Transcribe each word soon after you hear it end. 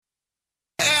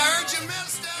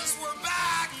Misters, we're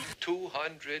back.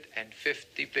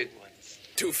 250 big ones.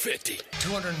 250.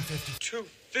 250.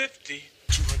 250.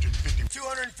 250.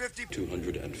 250.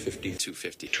 250.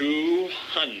 250.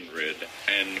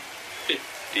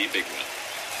 250 big ones.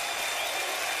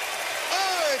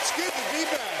 Oh, it's good to be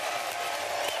back.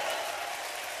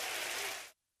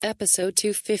 Episode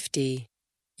 250.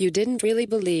 You didn't really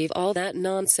believe all that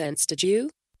nonsense, did you?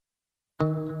 The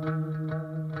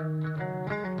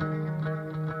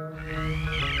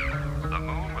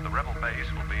moon with the rebel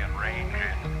base will be in range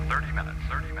in 30 minutes.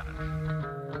 30 minutes.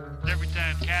 Every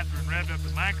time Catherine revved up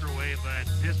the microwave, I'd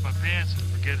piss my pants and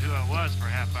forget who I was for a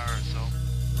half hour or so.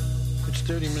 It's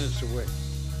 30 minutes away.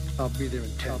 I'll be there in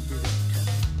 10.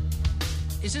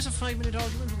 Is this a 5-minute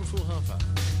argument or a full half hour?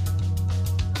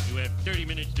 You have 30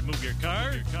 minutes to move your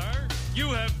car. You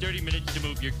have 30 minutes to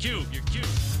move your cube.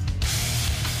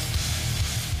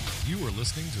 You are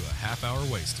listening to a half hour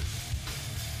wasted.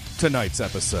 Tonight's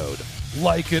episode,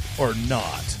 Like It or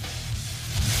Not.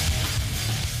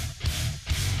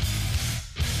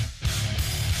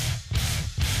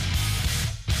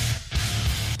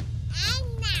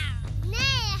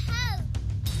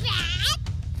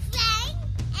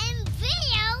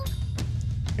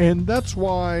 And that's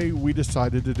why we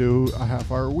decided to do a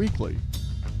half hour weekly.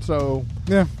 So,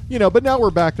 Yeah, but now we're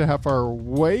back to half hour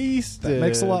wasted. that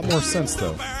makes a lot more sense,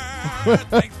 though.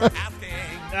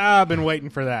 I've been waiting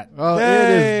for that. It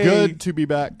Yay! is good to be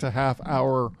back to half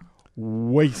hour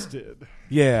wasted.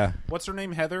 Yeah. What's her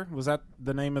name? Heather? Was that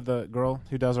the name of the girl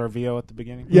who does our VO at the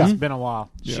beginning? Yeah. It's been a while.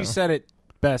 Yeah. She said it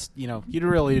best. You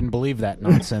really didn't believe that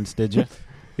nonsense, did you?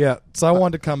 Yeah, so I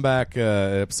wanted to come back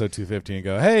episode 250 and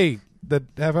go, hey, the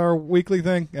half hour weekly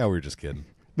thing? Yeah, we were just kidding.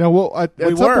 Now, well, at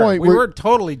some point, we were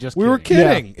totally just We were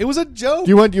kidding. Yeah. It was a joke. Do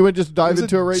you want to just dive It was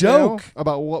into a it right joke. now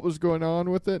about what was going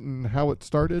on with it and how it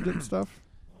started and stuff?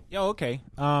 Yeah, okay.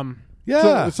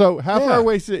 Yeah. So half Yeah. hour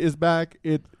wasted is back.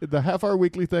 The half hour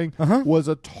weekly thing was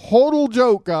a total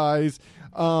joke, guys.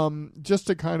 Just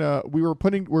to kind of, we were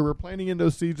planting in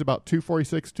those seeds about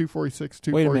 246, 246,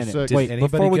 246. Wait a minute. Wait,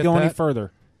 anybody before we get go any that?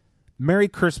 further, Merry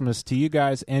Christmas to you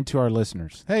guys and to our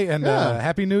listeners. Hey, and Yeah.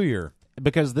 Happy New Year.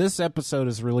 Because this episode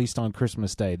is released on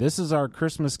Christmas Day. This is our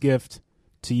Christmas gift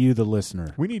to you, the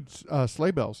listener. We need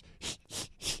sleigh bells.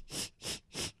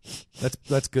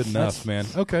 That's good enough, man.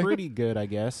 Okay. Pretty good, I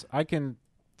guess. I can.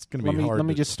 It's going to be hard. Let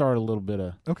me to- just start a little bit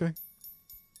of. Okay.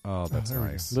 Oh, that's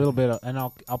nice. Little bit of, and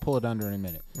I'll pull it under in a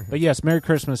minute. But yes, Merry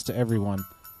Christmas to everyone.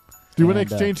 Do you want to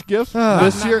And, exchange gifts Not,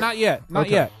 this year? not yet. Not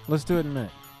Okay. yet. Let's do it in a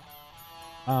minute.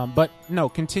 But no,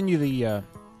 continue the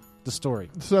story.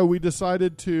 So we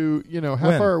decided to, half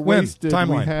When? hour When? wasted.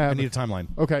 Timeline. We have, I need a timeline.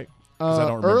 Okay. 'Cause I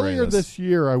don't remember any Earlier of this.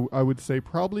 year, I would say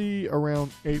probably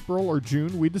around April or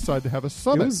June, we decided to have a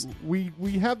summit. was- we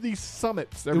have these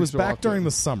summits. It was back during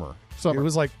the summer. Summer. It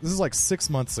was this is like 6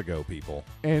 months ago, people.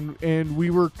 and we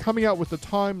were coming out with a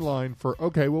timeline for,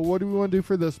 okay, well, what do we want to do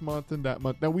for this month and that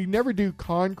month? Now, we never do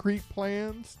concrete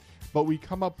plans, but we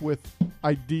come up with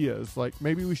ideas. Like,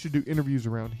 maybe we should do interviews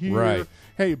around here. Right.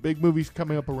 Hey, big movie's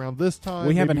coming up around this time. We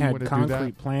Maybe haven't we had wanna do that.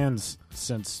 concrete plans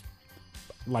since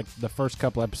like the first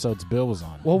couple episodes Bill was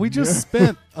on. Well, we just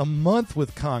spent a month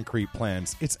with concrete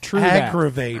plans. It's True that.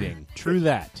 aggravating. True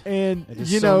that. And, It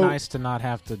is so nice to not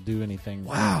have to do anything.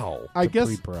 Wow. I guess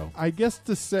pre-pro. I guess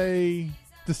to say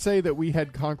that we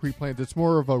had concrete plans, it's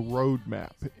more of a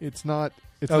roadmap. It's not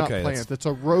not Okay, plans. It's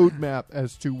a roadmap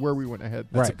as to where we want to head.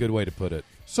 That's a good way to put it.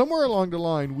 Somewhere along the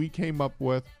line, we came up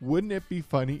with, wouldn't it be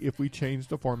funny if we changed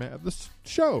the format of the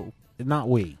show? Not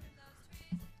we.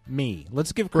 Me.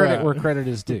 Let's give credit Brad. where credit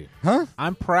is due. Huh?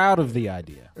 I'm proud of the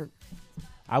idea.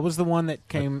 I was the one that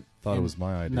came. Thought it was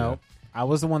my idea. No, I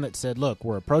was the one that said, "Look,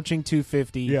 we're approaching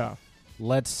 250. Yeah.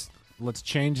 Let's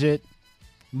change it."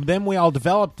 Then we all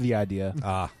developed the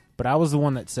idea. But I was the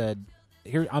one that said,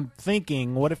 "Here, I'm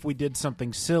thinking, what if we did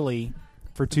something silly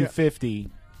for 250?"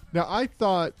 Now, I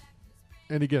thought,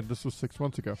 and again, this was 6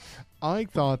 months ago, I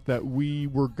thought that we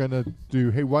were going to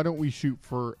do, hey, why don't we shoot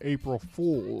for April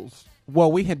Fools? Well,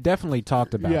 we had definitely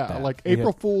talked about that. Yeah, like We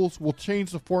April had- Fools, we'll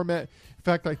change the format. In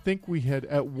fact, I think we had,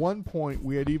 at one point,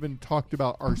 we had even talked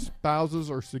about our spouses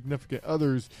or significant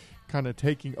others kind of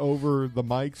taking over the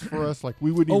mics for us. Like,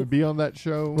 we wouldn't even be on that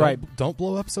show. Right. Don't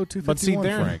blow episode But see,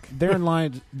 251, Frank.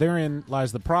 therein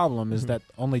lies the problem is that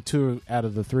only 2 out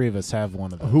of the 3 of us have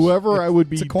one of those. Whoever I would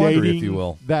be it's a quandary, dating if you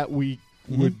will. that week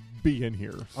would be in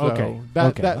here. So Okay. That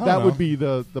Okay. that would be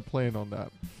the plan on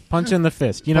that. Punch in the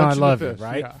fist. You know Punch I in the love fist, you,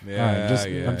 right? yeah. All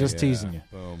right, I'm just teasing you.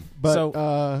 Boom. But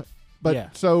So- yeah.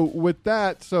 so with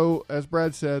that, so as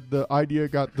Brad said, the idea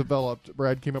got developed.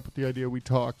 Brad came up with the idea. We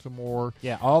talked some more.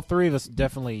 Yeah, all 3 of us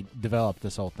definitely developed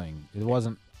this whole thing. It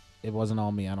wasn't it wasn't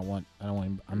all me. I'm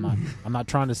not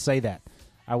trying to say that.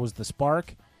 I was the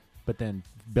spark, but then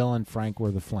Bill and Frank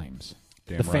were the flames.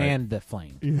 Damn the right. fan that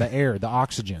flamed. Yeah. The air, the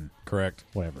oxygen. Correct.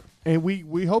 Whatever. And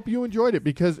we hope you enjoyed it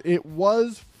because it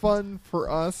was fun for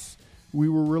us. We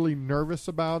were really nervous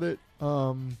about it.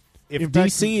 If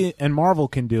DC and Marvel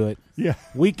can do it, yeah,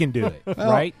 we can do it, well,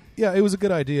 right? Yeah, it was a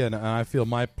good idea, and I feel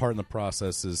my part in the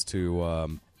process is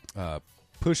to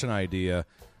push an idea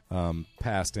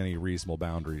past any reasonable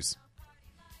boundaries.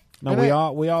 No,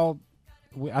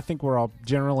 I think we're all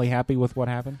generally happy with what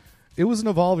happened. It was an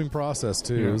evolving process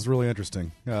too. Yeah. It was really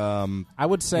interesting. I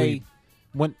would say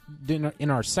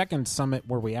in our second summit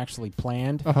where we actually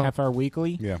planned Half Hour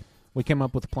Weekly, we came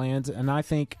up with plans, and I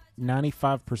think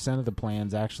 95% of the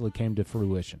plans actually came to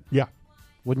fruition. Yeah,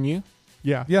 wouldn't you?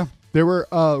 Yeah, yeah. There were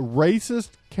racist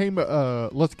came.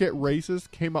 Let's get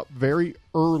racist came up very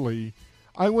early.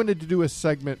 I wanted to do a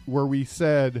segment where we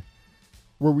said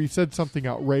something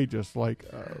outrageous, like,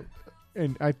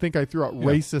 and I think I threw out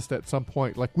racist at some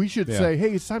point. Like we should say,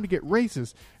 "Hey, it's time to get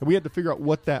racist," and we had to figure out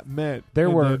what that meant. There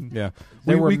were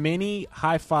we many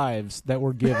high fives that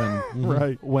were given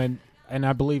right when. And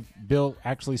I believe Bill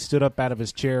actually stood up out of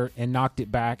his chair and knocked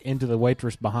it back into the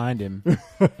waitress behind him.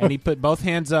 And he put both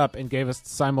hands up and gave us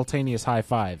simultaneous high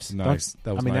fives. Nice.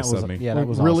 That was nice of me. Yeah, that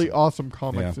was really awesome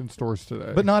comics in stores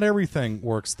today. But not everything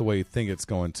works the way you think it's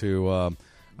going to.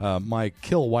 My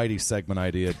Kill Whitey segment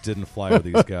idea didn't fly with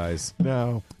these guys.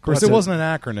 No. Of course, it wasn't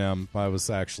an acronym. I was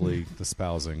actually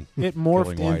espousing it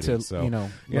morphed Killing into, Whitey, so,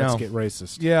 let's get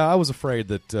racist. Yeah, I was afraid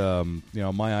that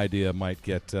my idea might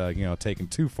get taken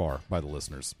too far by the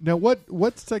listeners. Now,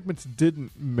 what segments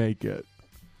didn't make it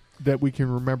that we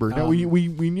can remember? Now, we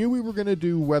knew we were going to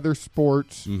do weather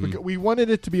sports. Mm-hmm. We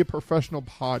wanted it to be a professional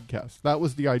podcast. That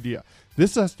was the idea.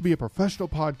 This has to be a professional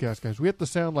podcast, guys. We have to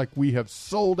sound like we have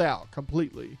sold out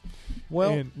completely.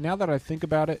 Well, now that I think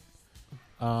about it,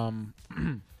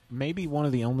 maybe one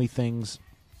of the only things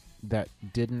that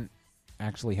didn't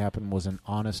actually happen was an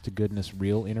honest-to-goodness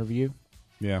real interview.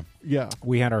 Yeah. Yeah.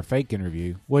 We had our fake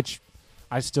interview, which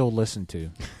I still listen to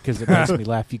because it makes me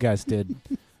laugh. You guys did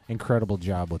incredible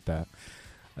job with that.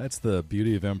 That's the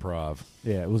beauty of improv.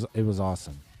 Yeah, it was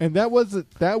awesome. And that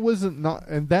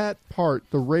part,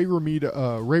 the Ray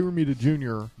Romita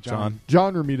Jr. John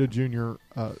Romita Jr.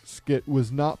 Skit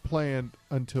was not planned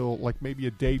until like maybe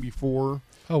a day before.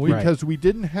 Because we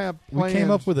didn't have plans. We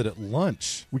came up with it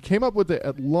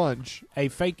at lunch. A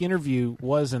fake interview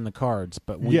was in the cards,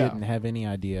 but we didn't have any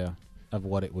idea of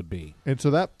what it would be. And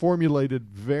so that formulated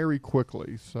very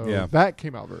quickly. So that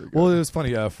came out very good. Well, it was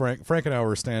funny. Frank and I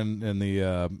were standing in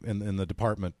the in the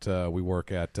department we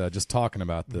work at, just talking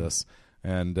about this,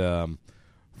 and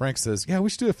Frank says, "Yeah, we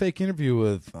should do a fake interview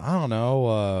with John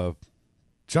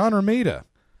Romita,"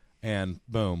 and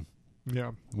boom.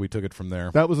 Yeah. We took it from there.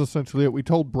 That was essentially it. We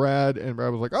told Brad, and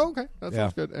Brad was like, "Oh, okay, that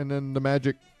sounds good." And then the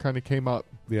magic kind of came up.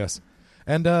 Yes.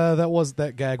 And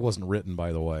that gag wasn't written,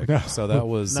 by the way. No. So that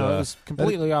was it was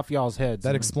completely off y'all's heads.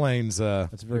 That explains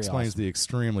explains awesome. the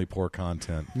extremely poor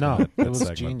content. No, it was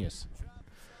segment. genius.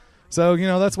 So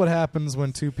that's what happens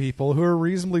when two people who are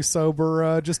reasonably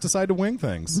sober just decide to wing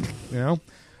things.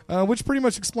 Which pretty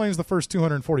much explains the first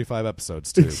 245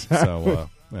 episodes too. Exactly.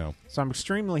 So I'm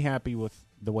extremely happy with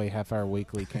the way Half Hour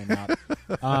Weekly came out.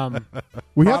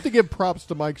 We have to give props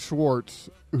to Mike Schwartz.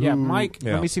 Mike.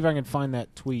 Let me see if I can find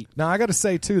that tweet. Now I got to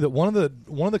say too that one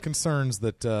of the concerns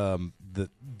that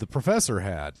the professor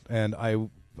had, and I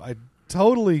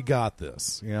totally got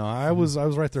this. I was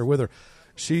right there with her.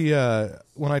 She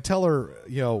when I tell her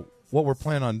what we're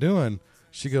planning on doing,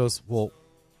 she goes, "Well,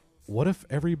 what if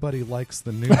everybody likes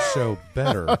the new show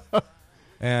better?"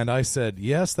 And I said,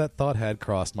 "Yes, that thought had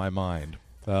crossed my mind."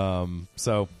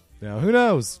 So who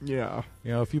knows? Yeah.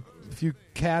 If you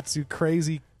cats, you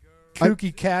crazy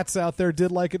kooky cats out there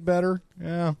did like it better.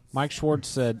 Yeah. Mike Schwartz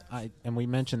said, and we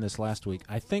mentioned this last week,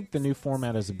 I think the new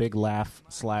format is a big laugh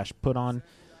 / put on,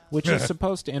 which is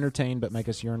supposed to entertain but make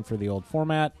us yearn for the old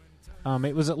format.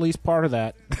 It was at least part of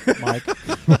that, Mike.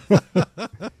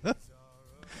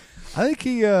 I think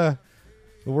he, the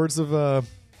words of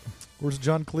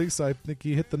John Cleese, I think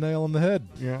he hit the nail on the head.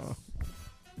 Yeah.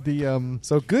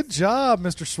 So good job,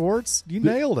 Mr. Schwartz. You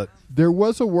nailed it. There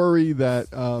was a worry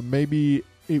that maybe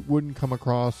it wouldn't come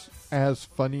across as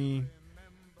funny.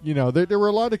 There were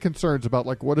a lot of concerns about,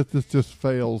 like, what if this just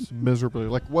fails miserably?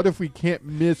 Like, what if we can't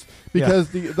miss? Because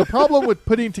the problem with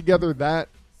putting together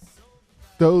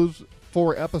those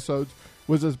 4 episodes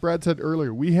was, as Brad said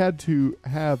earlier, we had to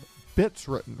have bits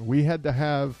written. We had to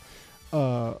have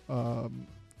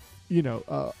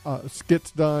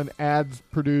skits done, ads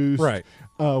produced. Right.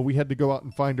 We had to go out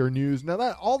and find our news. Now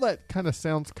all that kind of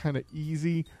sounds kind of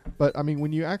easy, but I mean,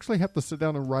 when you actually have to sit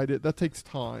down and write it, that takes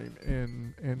time,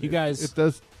 and You guys, it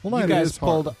does. Well, you it guys is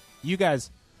hard. pulled. You guys,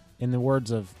 in the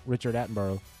words of Richard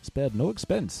Attenborough, spared no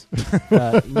expense.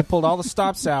 You pulled all the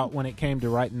stops out when it came to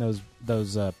writing those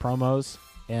promos,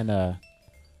 and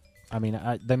I mean,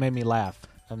 they made me laugh.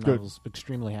 And I was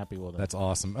extremely happy with it. That's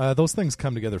awesome. Those things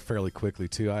come together fairly quickly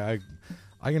too. I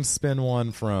can spin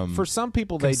one from for some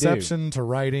people they do conception to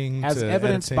writing, as to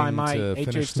evidenced by editing, my to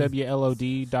finish.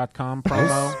 hhwlod.com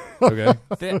promo.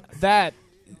 Okay,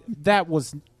 that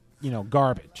was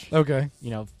garbage. Okay,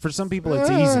 for some people it's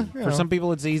easy. For some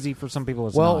people it's easy. For some people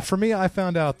it's not. Well, for me, I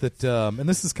found out that, and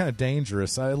this is kind of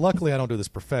dangerous. Luckily, I don't do this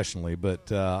professionally,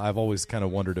 but I've always kind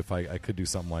of wondered if I could do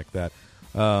something like that.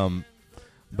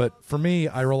 But for me,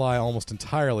 I rely almost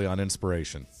entirely on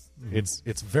inspiration. Mm-hmm.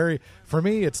 It's very, for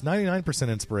me, it's 99%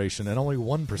 inspiration and only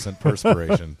 1%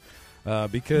 perspiration.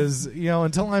 Because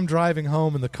until I'm driving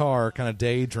home in the car, kind of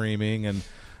daydreaming and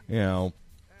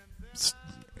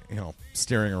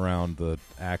steering around the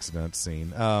accident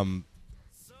scene,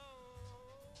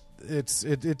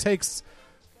 it takes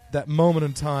that moment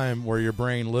in time where your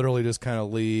brain literally just kind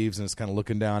of leaves and it's kind of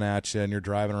looking down at you, and you're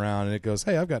driving around and it goes,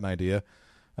 "Hey, I've got an idea."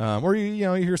 Or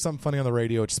you hear something funny on the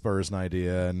radio, it spurs an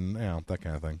idea, and that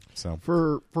kind of thing. So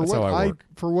for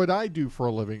what I do for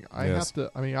a living, I Yes.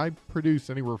 have to. I mean, I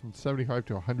produce anywhere from 75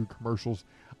 to 100 commercials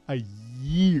a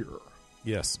year.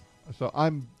 Yes. So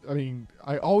I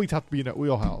always have to be in that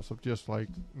wheelhouse of just like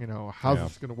how's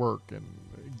this going to work, and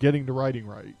getting the writing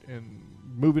right, and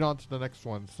moving on to the next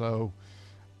one. So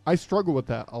I struggle with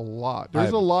that a lot.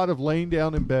 There's a lot of laying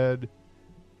down in bed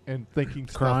and thinking,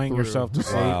 crying stuff through. yourself to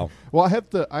sleep. Wow. Well,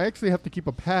 I actually have to keep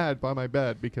a pad by my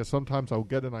bed, because sometimes I'll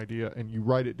get an idea and you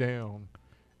write it down,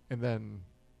 and then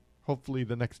hopefully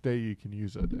the next day you can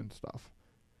use it and stuff.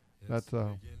 That's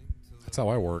how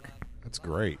I work. That's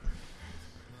great.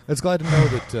 It's glad to know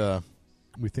that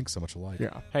we think so much alike.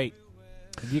 Yeah. Hey,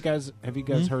 have you guys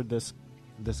heard this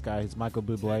guy? It's Michael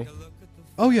Bublé.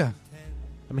 Oh yeah.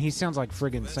 I mean, he sounds like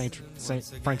friggin' Saint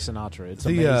Frank Sinatra. It's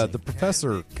amazing. The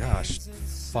professor, gosh,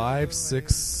 5,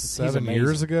 6, 7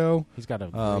 years ago, he's got a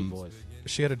great voice.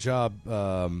 She had a job.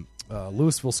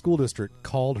 Louisville School District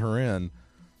called her in.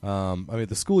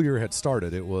 The school year had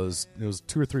started. It was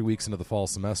 2 or 3 weeks into the fall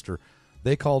semester.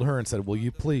 They called her and said, "Will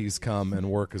you please come and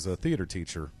work as a theater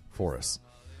teacher for us?"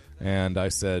 And I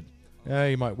said, "Yeah,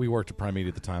 you might." We worked at Prime Media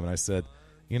at the time, and I said,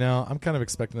 "I'm kind of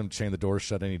expecting them to chain the doors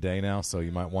shut any day now, so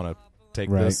you might want to take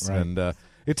this." Right. And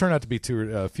it turned out to be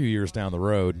a few years down the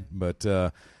road, but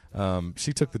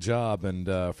she took the job, and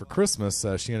for Christmas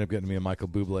she ended up getting me a Michael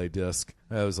Bublé disc.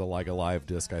 It was like a live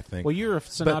disc, I think. Well, you're a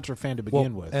Sinatra fan to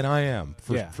begin with, and I am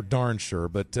for darn sure.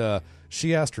 But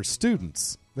she asked her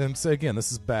students, and so again,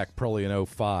 this is back probably in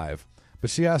 2005. But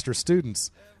she asked her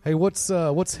students, "Hey, what's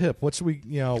hip? What should we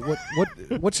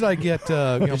what should I get?"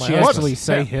 Did my she husband?" actually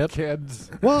say hip? Kids.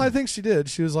 Well, I think she did.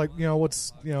 She was like,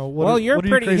 what Well, you're what are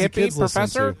pretty crazy hippie, kids listening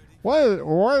Professor. to? What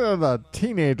are the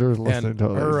teenagers listening And to?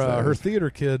 her theater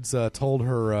kids told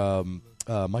her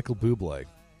Michael Bublé.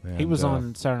 And, He was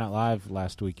on Saturday Night Live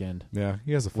last weekend. Yeah,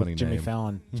 he has a funny with Jimmy name.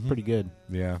 Fallon. It's pretty good.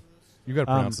 Yeah, you got to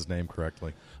pronounce his name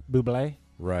correctly. Bublé.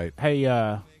 Right. Hey,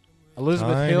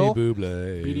 Elizabeth Tiny Hill,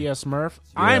 Bublé. BDS Murph.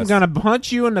 Yes. I'm gonna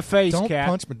punch you in the face, Don't cat.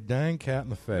 punch my dang cat in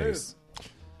the face.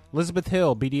 Elizabeth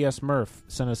Hill, BDS Murph,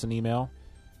 sent us an email.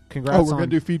 Congrats we're on going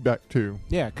to do feedback too.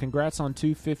 Yeah, congrats on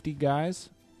 250, guys.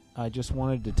 I just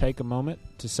wanted to take a moment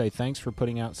to say thanks for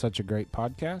putting out such a great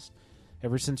podcast.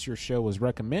 Ever since your show was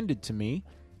recommended to me,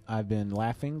 I've been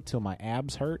laughing till my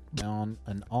abs hurt on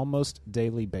an almost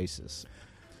daily basis.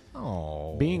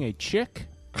 Oh, Being a chick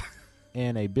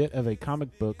and a bit of a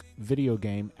comic book, video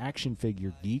game, action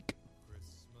figure geek,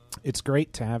 it's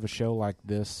great to have a show like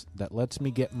this that lets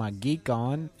me get my geek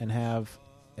on and have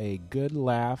a good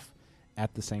laugh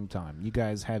at the same time. You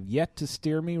guys have yet to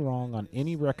steer me wrong on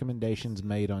any recommendations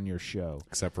made on your show.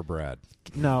 except for Brad.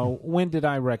 No, when did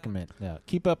I recommend?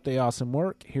 Keep up the awesome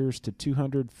work. Here's to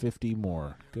 250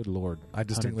 more. Good Lord. I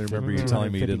distinctly 150 remember you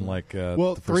telling me you didn't like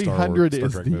well, the first 300 Star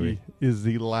Trek movie. is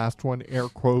the last one, air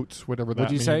quotes, whatever that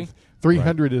What'd you means. say?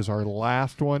 300 is our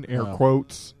last one, air Oh.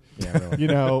 quotes. Yeah,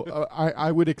 really.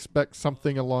 I would expect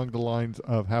something along the lines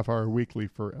of Half Hour Weekly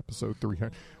for episode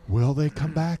 300. Will they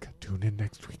come back? Tune in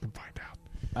next week and find out.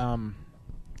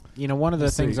 One of the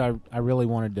Let's things see. I really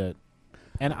wanted to,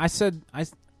 and I said I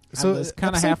So was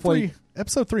kind of episode halfway.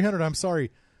 episode 300, I'm sorry,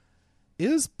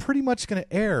 is pretty much going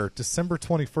to air December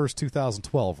 21st,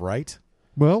 2012, right?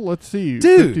 Well, let's see.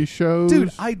 Dude, 50 shows.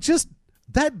 Dude,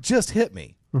 that just hit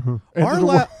me.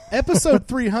 Mm-hmm. Episode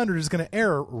 300 is going to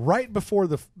air right before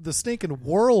the stinking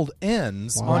world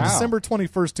ends on December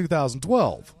 21st,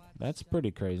 2012. That's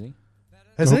pretty crazy.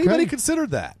 Has anybody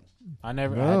considered that? I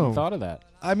hadn't thought of that.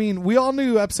 I mean, we all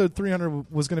knew episode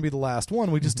 300 was going to be the last one.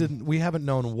 We just didn't. We haven't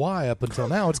known why up until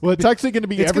now. It's actually going to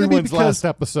be everyone's last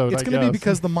episode. It's going to be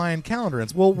because the Mayan calendar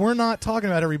ends. Well, we're not talking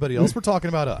about everybody else. We're talking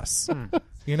about us.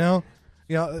 You know.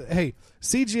 Hey,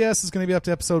 CGS is going to be up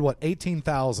to episode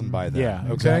 18,000 by then. Yeah,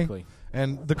 okay? exactly.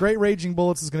 And the Great Raging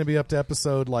Bullets is going to be up to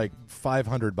episode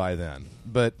 500 by then.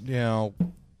 But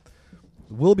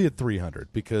we'll be at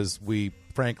 300 because we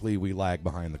lag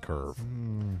behind the curve.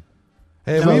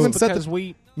 Hey, we even said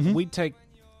we take,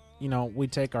 we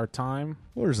take our time.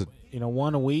 What is it?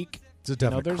 One a week. It's a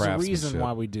definite there's a craftsmanship. reason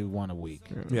why we do one a week.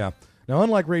 Yeah. Now,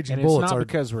 unlike Raging and Bullets, it's not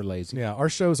because we're lazy. Yeah, our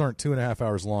shows aren't 2.5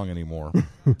 hours long anymore.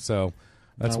 So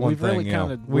that's one we've thing. We've really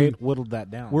kind of whittled that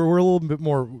down. We're a little bit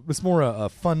more. It's more a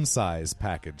fun size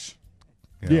package.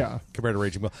 Compared to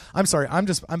Raging Bullets. I'm sorry.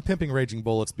 I'm pimping Raging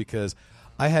Bullets because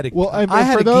I had a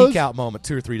geek out moment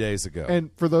 2 or 3 days ago. And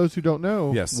for those who don't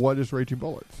know, yes. What is Raging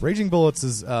Bullets? Raging Bullets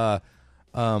is it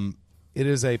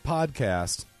is a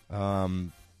podcast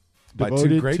by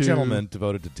two great gentlemen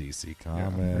devoted to DC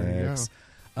Comics.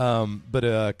 But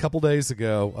a couple days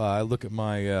ago, I look at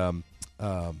my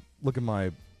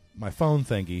my phone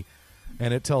thingy,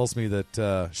 and it tells me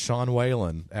that Sean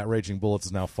Whalen at Raging Bullets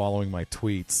is now following my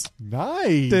tweets.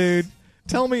 Nice, dude.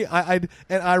 Tell me, I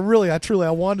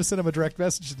wanted to send him a direct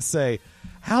message and say,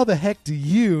 how the heck do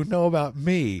you know about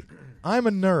me? I'm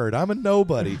a nerd. I'm a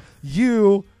nobody.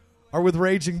 You are with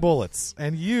Raging Bullets,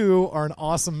 and you are an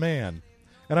awesome man.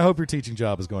 And I hope your teaching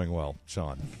job is going well,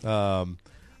 Sean.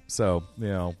 So,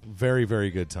 very, very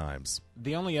good times.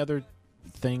 The only other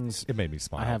things it made me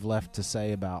smile. I have left to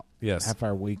say about Yes. Half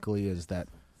Hour Weekly is that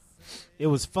it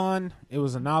was fun. It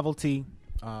was a novelty.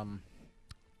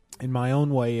 In my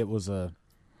own way, it was a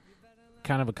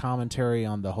kind of a commentary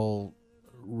on the whole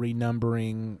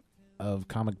renumbering of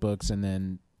comic books, and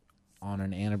then on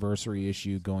an anniversary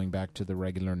issue going back to the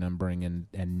regular numbering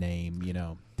and name.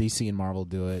 DC and Marvel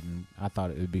do it, and I thought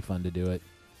it would be fun to do it.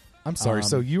 I'm sorry.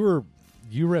 So you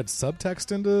read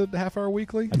subtext into Half Hour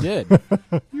Weekly? I did.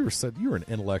 You were an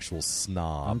intellectual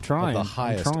snob. I'm trying. Of the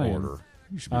highest order.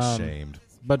 You should be ashamed.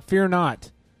 But fear not.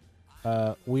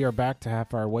 We are back to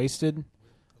Half Hour Wasted.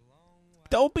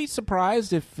 Don't be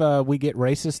surprised if we get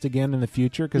racist again in the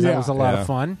future, because that was a lot of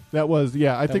fun. That was,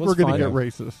 I think we're going to get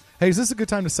racist. Hey, is this a good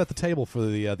time to set the table for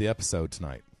the episode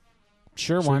tonight?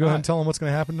 Sure, Should why we go ahead not? and tell them what's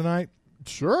going to happen tonight?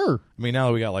 Sure. I mean, now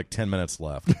that we got 10 minutes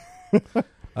left.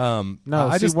 No,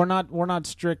 we're not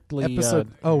strictly episode.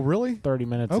 Oh, really? 30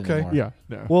 minutes. Okay. Anymore. Yeah.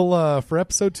 No. Well, for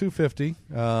episode 250,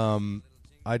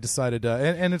 I decided,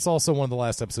 and it's also one of the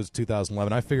last episodes of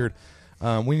 2011. I figured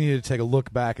we needed to take a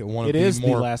look back at one of the more. It is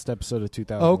the last episode of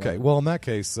 2011. Okay. Well, in that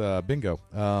case, bingo.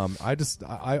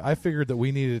 I figured that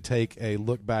we needed to take a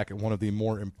look back at one of the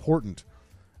more important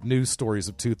news stories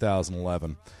of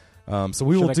 2011. So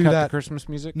we will do that. The Christmas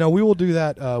music? No, we will do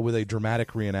that with a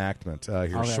dramatic reenactment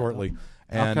here shortly.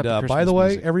 And by the way,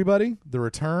 music. everybody, the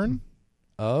return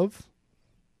of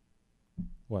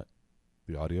what?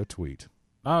 The audio tweet.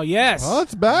 Oh, yes. Oh,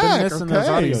 it's back. Been missing those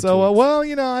Okay. audio So,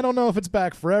 tweets. I don't know if it's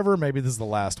back forever. Maybe this is the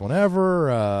last one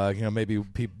ever. Maybe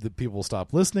the people will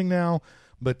stop listening now.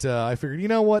 But I figured, you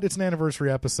know what? It's an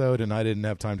anniversary episode, and I didn't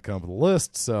have time to come up with a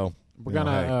list, so We're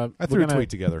gonna. I threw a tweet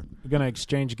together. We're gonna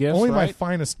exchange gifts. Only right? my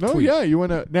finest No, tweet. yeah, you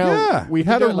want to. Now, we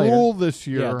had do a it later. rule this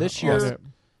year. Yeah, this year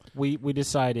we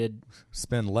decided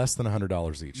Spend less than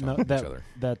 $100 each on each other.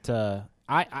 That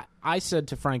I said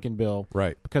to Frank and Bill,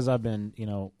 right, because I've been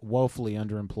woefully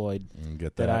underemployed.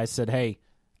 Get that. I said, hey,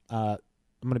 I'm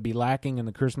going to be lacking in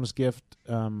the Christmas gift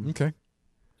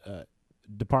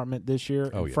department this year.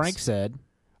 Oh, and yes. Frank said,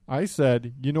 I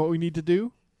said, you know what we need to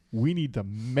do? We need to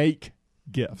make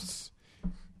gifts.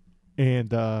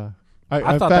 And I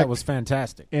thought that was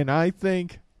fantastic. And I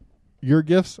think your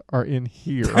gifts are in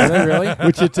here. Are they really?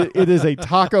 Which it is a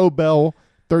Taco Bell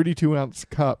 32-ounce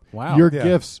cup. Wow. Your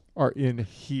gifts are in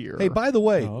here. Hey, by the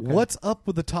way, what's up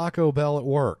with the Taco Bell at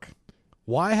work?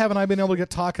 Why haven't I been able to get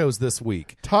tacos this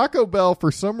week? Taco Bell,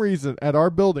 for some reason, at our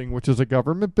building, which is a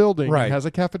government building, right, has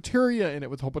a cafeteria in it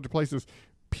with a whole bunch of places.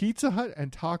 Pizza Hut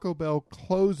and Taco Bell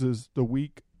closes the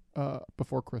week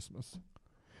before Christmas.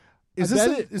 Is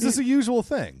this a usual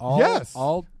thing? Yes.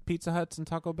 All Pizza Huts and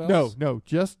Taco Bells? No,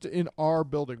 just in our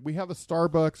building. We have a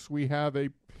Starbucks. We have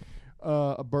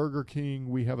a Burger King.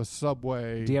 We have a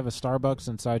Subway. Do you have a Starbucks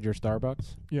inside your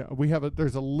Starbucks? Yeah, we have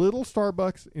there's a little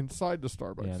Starbucks inside the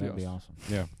Starbucks. Yeah, that'd be awesome.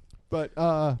 Yeah. But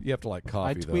you have to like coffee.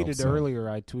 I tweeted earlier.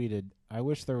 I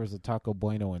wish there was a Taco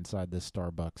Bueno inside this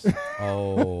Starbucks.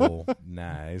 Oh,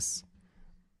 nice.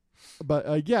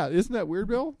 But yeah, isn't that weird,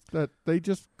 Bill? That they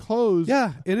just closed.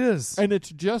 Yeah, it is. And it's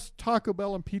just Taco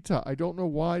Bell and pizza. I don't know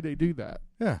why they do that.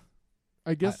 Yeah,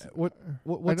 I guess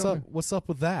what's up? What's up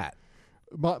with that?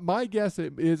 My guess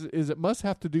is it must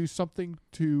have to do something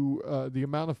to the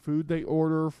amount of food they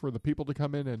order for the people to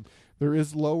come in, and there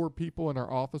is lower people in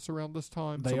our office around this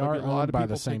time. They so are a lot owned of by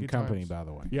people the same taking company, times. by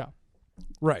the way. Yeah,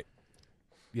 right.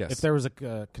 Yes. If there was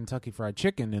a Kentucky Fried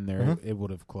Chicken in there, it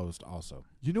would have closed also.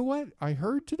 You know what I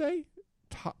heard today?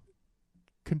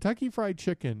 Kentucky Fried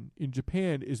Chicken in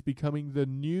Japan is becoming the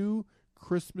new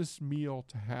Christmas meal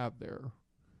to have there.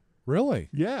 Really?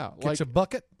 Yeah. Catch a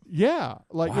bucket? Yeah.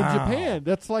 Like in Japan,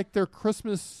 that's like their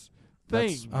Christmas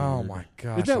thing. Oh, my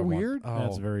gosh. Isn't that weird?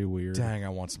 That's very weird. Dang, I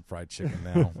want some fried chicken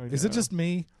now. Is it just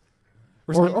me?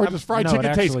 Or does fried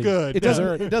chicken taste good? It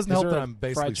doesn't help that I'm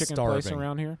basically fried chicken starving. Place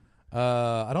around here?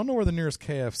 I don't know where the nearest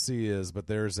KFC is, but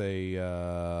there's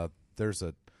a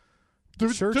to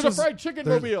the fried chicken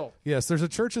mobile. Yes, there's a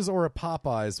Church's or a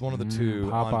Popeyes, one of the two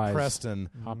Popeyes. on Preston.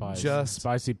 Popeyes. Just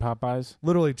spicy Popeyes.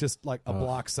 Literally just like a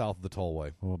block south of the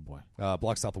tollway. Oh boy.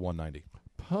 Block south of 190.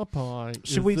 Popeye.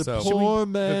 Should we? The poor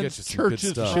man's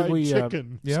Church's fried should we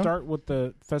chicken. Start with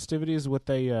the festivities with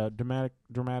a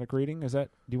dramatic reading? Is that?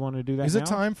 Do you want to do that? Is now? it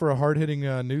time for a hard-hitting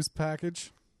news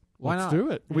package? Why Let's not? do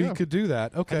it. We could do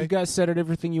that. Okay. Have you guys said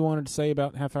everything you wanted to say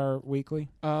about Half Hour Weekly?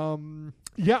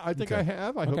 Yeah, I think I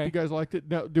have. I hope you guys liked it.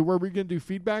 Now, were we going to do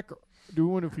feedback? Do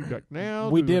we want to do feedback now?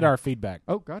 We did our feedback.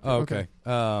 Oh, gotcha. Okay.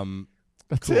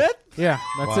 That's cool. it? Yeah,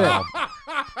 that's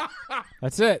it.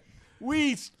 That's it.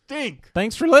 We stink.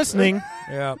 Thanks for listening.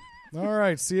 Yeah. All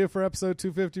right. See you for episode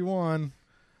 251.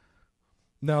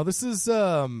 No, this is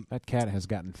that cat has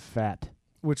gotten fat.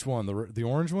 Which one? The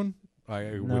orange one? No,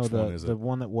 which one is it? The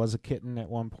one that was a kitten at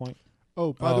one point.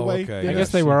 Oh, by the way, okay. I guess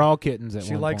they were all kittens at one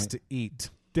point. She likes to eat.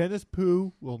 Dennis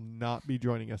Pooh will not be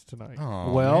joining us tonight.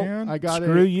 Oh, well, man. I got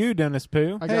screw you, Dennis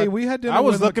Pooh. Hey, we had dinner. I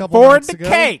was with him a looking couple forward nights to ago.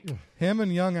 cake. Him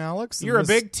and young Alex. and You're a Miss-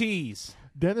 big tease.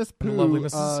 Dennis And the lovely Pooh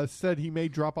Mrs. said he may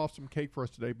drop off some cake for us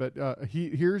today, but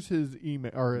here's his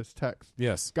email or his text.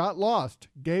 Yes. Got lost.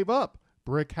 Gave up.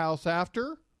 Brick house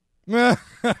after? No.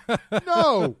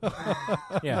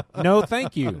 Yeah. No,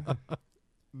 thank you.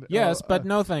 Yes, but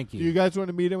no, thank Do you. you guys want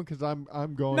to meet him? Because I'm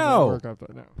going No. to work after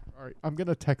that. No. All right. I'm going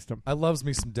to text him. I loves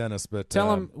me some Dennis, but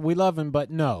Tell him we love him, but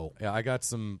no. Yeah, I got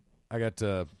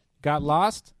Got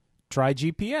lost? Try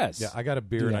GPS. Yeah, I got a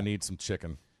beer Do and that. I need some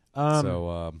chicken. Um,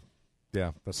 So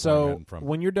yeah, that's where I'm So heading from.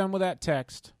 when you're done with that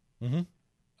text, Mhm.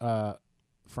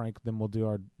 Frank, then we'll do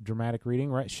our dramatic reading,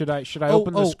 right? Should I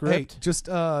open the script? Hey, just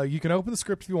you can open the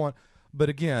script if you want, but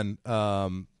again,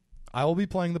 I will be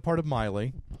playing the part of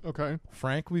Miley. Okay.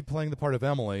 Frank will be playing the part of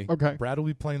Emily. Okay. Brad will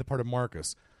be playing the part of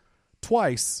Marcus.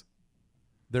 Twice,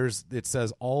 it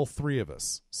says all three of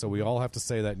us, so we all have to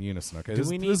say that in unison. Okay, Do this,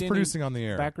 we this need is any producing on the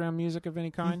air. background music of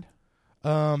any kind?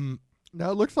 Now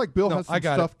it looks like Bill No, has some I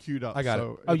got stuff it. queued up. I got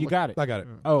so it. Oh, you got it. I got it.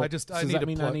 Oh, I just so I does need that to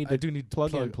mean plug. I need to do need to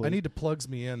plug in, I please? need to plugs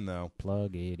me in though.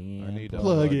 Plug it in. I need to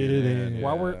Plug it in. Yeah.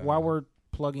 While we're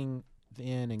plugging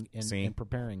in See? and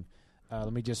preparing,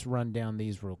 let me just run down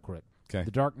these real quick. Okay.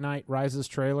 The Dark Knight Rises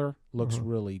trailer looks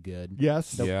really good.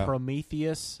 Yes. The Yeah.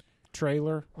 Prometheus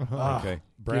trailer. Okay,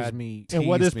 Brad gives me. And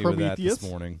what is teased me with that Prometheus? this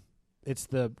morning. It's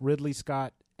the Ridley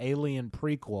Scott Alien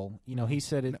prequel. You know, he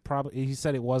said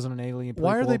it wasn't an Alien prequel.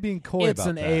 Why are they being coy It's about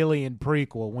an that? Alien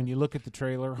prequel. When you look at the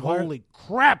trailer, Why- holy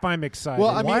crap, I'm excited.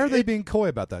 Well, I mean, Why are they being coy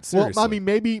about that? Well, Seriously. I mean,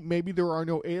 maybe there are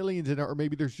no aliens in it, or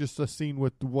maybe there's just a scene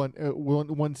with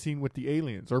one scene with the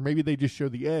aliens, or maybe they just show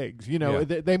the eggs. You know,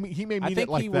 Yeah. he may mean I think it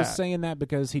like he that. was saying that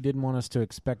because he didn't want us to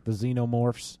expect the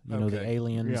xenomorphs, the Okay.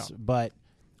 aliens. Yeah. But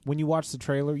when you watch the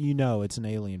trailer, you know it's an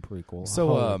Alien prequel. So,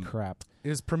 holy crap!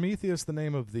 Is Prometheus the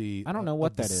name of the? I don't know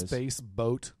what the that is. Space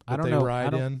boat that I don't they know. ride I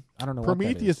don't, in. I don't know.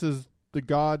 Prometheus what that is the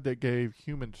god that gave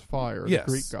humans fire, Yes.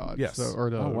 the Greek god, Yes. so,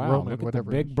 or the Oh wow! Roman, Look at whatever.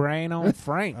 the it big is. brain on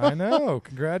Frank. I know.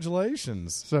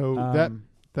 Congratulations. So Um,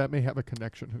 that may have a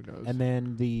connection. Who knows? And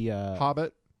then the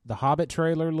Hobbit. The Hobbit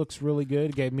trailer looks really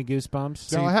good. Gave me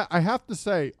goosebumps. Now I have to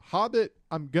say, Hobbit.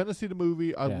 I'm gonna see the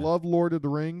movie. I Yeah. love Lord of the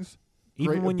Rings.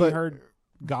 Even Great, when you but heard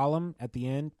Gollum at the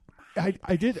end,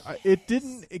 I did. It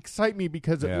didn't excite me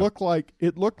because Yeah.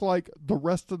 it looked like the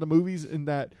rest of the movies. In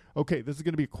that, okay, this is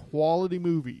going to be a quality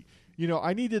movie. You know,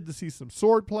 I needed to see some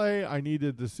swordplay. I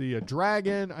needed to see a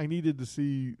dragon. I needed to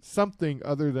see something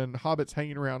other than hobbits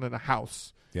hanging around in a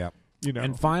house. Yeah. You know,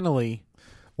 and finally,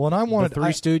 Well, and I wanted the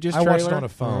Three Stooges I watched it trailer. on a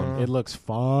phone. It looks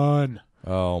fun.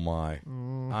 Oh my!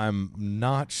 I'm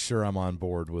not sure I'm on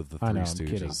board with the I Three know, I'm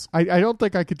kidding. Stooges. I don't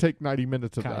think I could take 90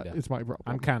 minutes of Kinda. that. It's my problem.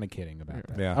 I'm kind of kidding about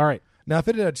that. Yeah. All right. Now, if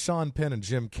it had Sean Penn and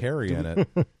Jim Carrey in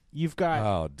it, You've got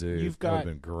oh dude, you've that would've got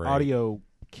been great. audio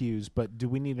cues, but do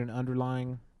we need an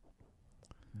underlying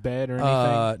bed or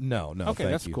anything? No. Okay,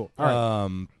 thank that's you. cool. All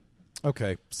right.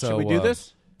 Okay, so Should we do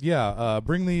this? Yeah.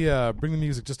 Bring the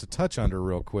music just a touch under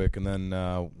real quick, and then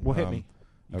Well, hit me.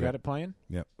 You okay. got it playing?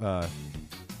 Yep. All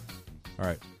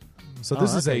right. So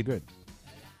this is okay, good.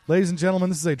 ladies and gentlemen,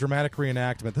 this is a dramatic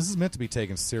reenactment. This is meant to be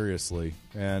taken seriously,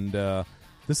 and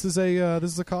this is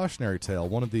a cautionary tale.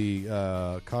 One of the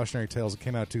cautionary tales that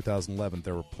came out in 2011.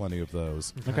 There were plenty of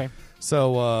those. Okay.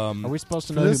 So are we supposed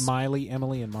to know who Miley,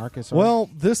 Emily, and Marcus are? Well,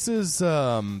 this is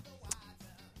a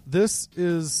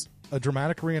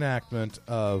dramatic reenactment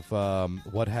of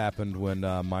what happened when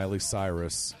Miley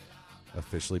Cyrus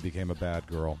officially became a bad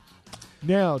girl.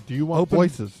 Now, do you want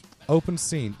voices? Open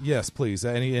scene. Yes, please.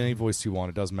 Any voice you want.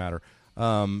 It doesn't matter.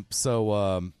 Open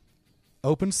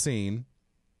scene.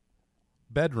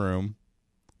 Bedroom.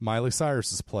 Miley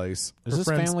Cyrus's place. Is Her this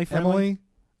friends family friendly? Emily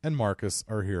and Marcus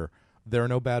are here. There are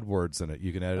no bad words in it.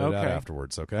 You can edit it out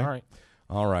afterwards, okay?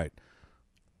 All right.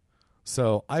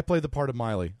 So, I play the part of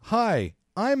Miley. Hi,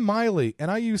 I'm Miley,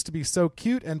 and I used to be so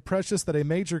cute and precious that a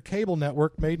major cable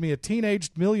network made me a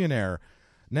teenaged millionaire.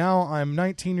 Now I'm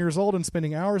 19 years old and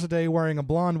spending hours a day wearing a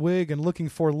blonde wig and looking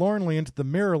forlornly into the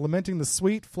mirror, lamenting the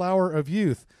sweet flower of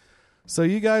youth. So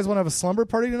you guys want to have a slumber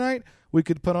party tonight? We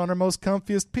could put on our most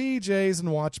comfiest PJs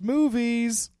and watch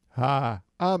movies. Hi,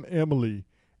 I'm Emily,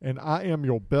 and I am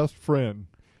your best friend.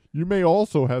 You may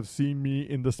also have seen me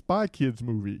in the Spy Kids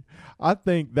movie. I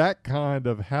think that kind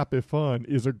of happy fun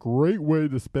is a great way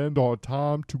to spend our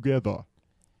time together.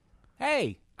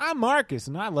 Hey, I'm Marcus,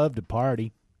 and I love to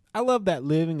party. I love that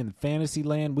living in the fantasy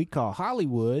land we call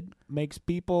Hollywood makes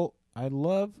people. I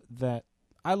love that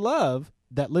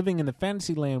living in the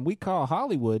fantasy land we call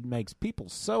Hollywood makes people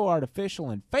so artificial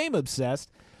and fame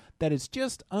obsessed that it's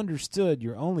just understood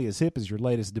you're only as hip as your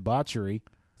latest debauchery.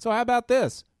 So how about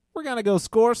this? We're gonna go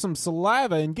score some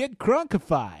saliva and get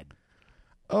crunkified.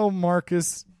 Oh,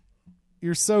 Marcus,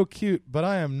 you're so cute, but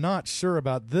I am not sure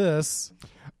about this.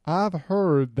 I've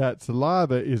heard that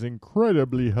saliva is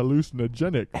incredibly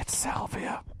hallucinogenic. It's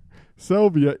salvia.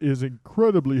 Salvia is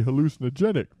incredibly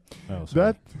hallucinogenic. Oh,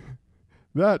 sorry.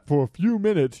 That for a few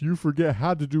minutes you forget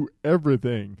how to do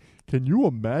everything. Can you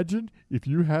imagine if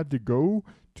you had to go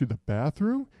to the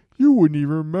bathroom? You wouldn't even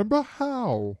remember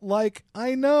how. Like,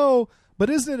 I know, but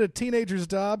isn't it a teenager's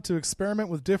job to experiment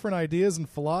with different ideas and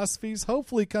philosophies,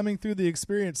 hopefully coming through the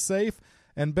experience safe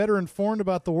and better informed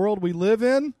about the world we live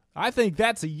in? I think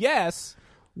that's a yes.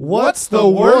 What's the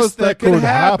worst that could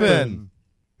happen?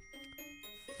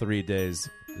 3 days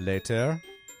later.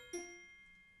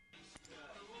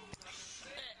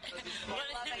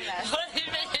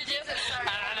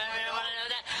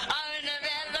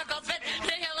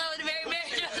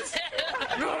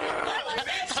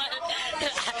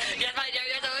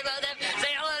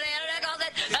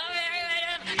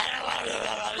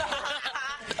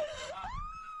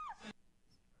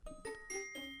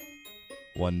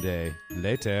 One day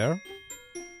later.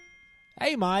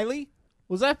 Hey, Miley,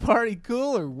 was that party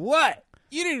cool or what?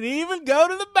 You didn't even go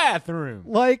to the bathroom.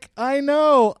 Like, I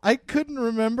know. I couldn't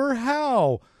remember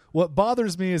how. What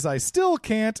bothers me is I still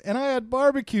can't, and I had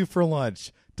barbecue for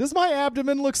lunch. Does my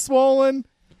abdomen look swollen?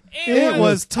 It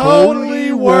was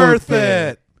totally worth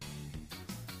it.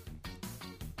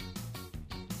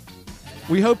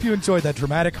 We hope you enjoyed that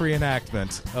dramatic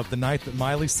reenactment of the night that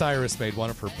Miley Cyrus made one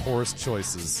of her poorest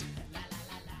choices.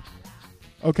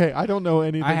 Okay, I don't know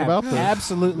anything I have about this.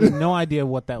 absolutely no idea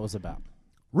what that was about.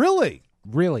 Really?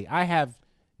 Really, I have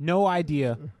no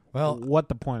idea what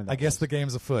the point of that I guess was. the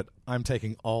game's afoot. I'm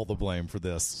taking all the blame for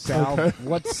this.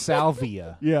 What's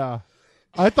salvia? Yeah.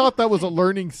 I thought that was a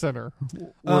learning center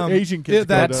where Asian kids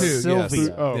go that to. too. Sylvia.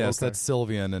 Yes, Oh, yes, okay. that's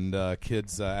Sylvian, and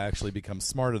kids actually become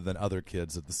smarter than other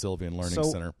kids at the Sylvian Learning So,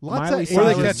 Center. Lots Miley of Or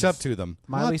they Asians. catch up to them.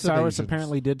 Miley Lots of Cyrus Asians.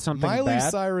 apparently did something Miley bad.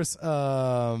 Cyrus,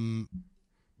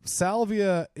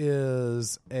 salvia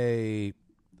is a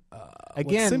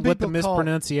Again, some with the people call-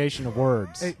 mispronunciation of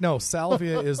words. no,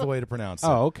 salvia is the way to pronounce it.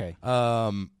 Oh, okay.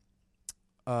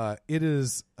 It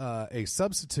is a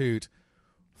substitute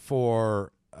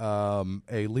for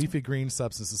a leafy green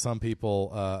substance that some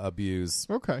people abuse.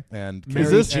 Okay. And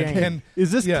Mary carry- Jane.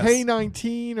 Is this yes.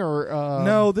 K-19 or...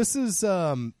 No, this is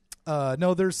no.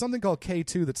 There's something called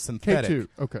K2 that's synthetic. K2,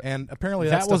 okay. And apparently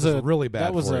that stuff was is really bad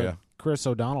That was for a you. Chris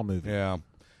O'Donnell movie. Yeah.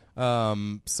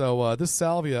 So this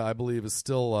salvia, I believe, is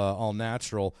still all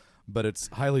natural, but it's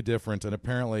highly different, and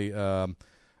apparently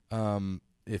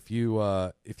if you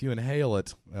inhale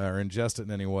it or ingest it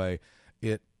in any way,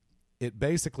 it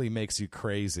basically makes you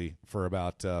crazy for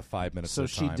about 5 minutes. So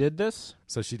at a time. she did this?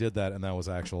 So she did that, and that was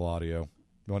actual audio.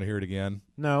 You want to hear it again?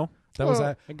 No. That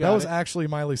was actually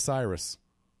Miley Cyrus.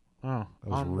 Oh, it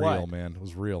was on real, what? man. It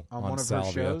was real. On on one of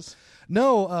Salvia. her shows?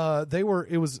 No, they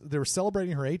were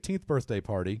celebrating her 18th birthday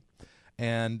party,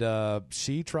 and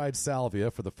she tried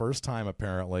salvia for the first time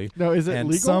apparently. No, is it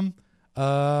legal?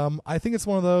 I think it's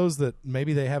one of those that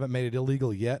maybe they haven't made it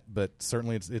illegal yet, but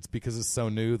certainly it's because it's so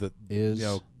new that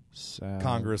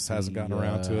Congress hasn't gotten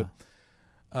around to it.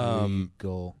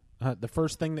 Legal. The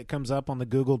first thing that comes up on the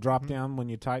Google drop-down when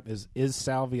you type is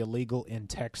salvia legal in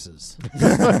Texas?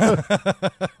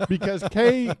 Because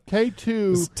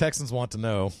K2 Texans want to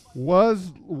know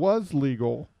was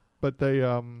legal, but they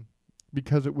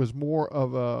because it was more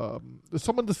of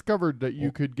someone discovered that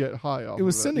you could get high off. It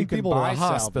was of sending people to a salvia.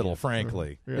 hospital,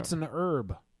 frankly. Yeah. It's an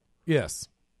herb. Yes.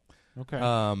 Okay.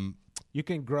 You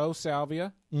can grow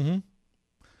salvia. Mm-hmm.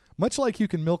 Much like you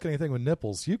can milk anything with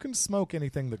nipples, you can smoke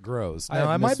anything that grows. I Now,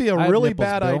 have it might be a I have really nipples,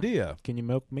 bad Bill. idea. Can you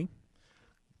milk me?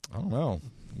 I don't know.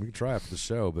 We can try after the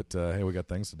show, but hey, we got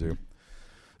things to do.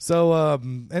 So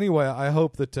anyway, I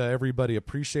hope that everybody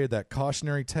appreciated that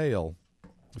cautionary tale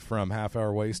from Half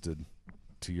Hour Wasted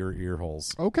to your ear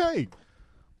holes. Okay.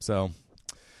 So,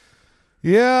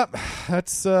 yeah,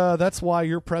 that's why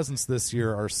your presents this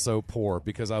year are so poor,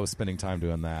 because I was spending time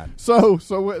doing that. So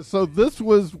this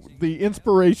was the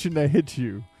inspiration that hit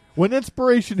you. When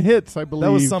inspiration hits, I believe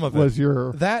That was some of it.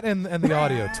 Your That and the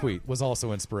audio tweet was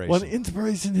also inspiration. when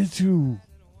inspiration hits you.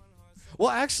 Well,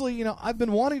 actually, I've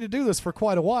been wanting to do this for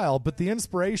quite a while, but the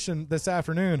inspiration this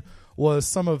afternoon was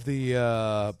some of the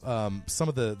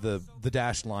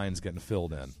dashed lines getting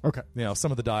filled in. Okay.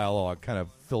 Some of the dialogue kind of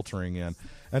filtering in.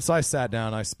 And so I sat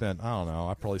down, I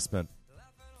probably spent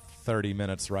 30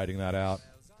 minutes writing that out.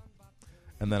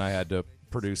 And then I had to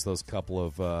produce those couple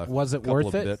of Was it couple worth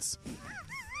of it? bits.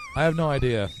 I have no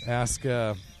idea. Ask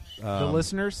The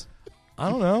listeners? I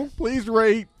don't know. Please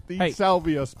rate the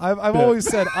salvia. I've always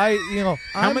said How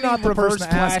I'm many not the reverse person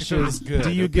to ask if it's clashes good.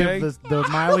 do you okay? give the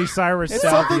Miley Cyrus It's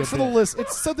salvia something for the bit?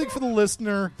 It's something for the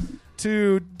listener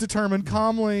to determine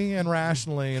calmly and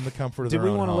rationally in the comfort of Did their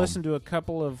we own want to home. listen to a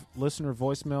couple of listener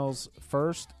voicemails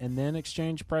first and then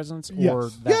exchange presents? Yes. Or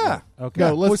Yeah. Okay.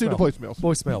 No, let's do the voicemails.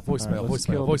 Voicemail. All right, let's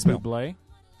kill Bublé.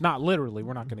 Not literally.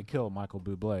 We're not going to kill Michael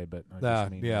Bublé, but I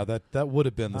just mean, that would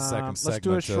have been the second let's segment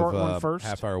do a short one of first.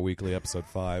 Half Hour Weekly, episode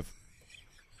 5.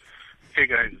 Hey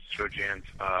guys, it's Joe Jans.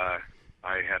 I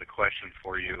had a question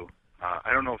for you.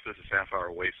 I don't know if this is Half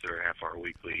Hour Wasted or Half Hour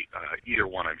Weekly. Either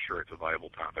one, I'm sure it's a viable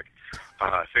topic.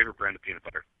 Favorite brand of peanut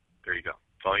butter. There you go.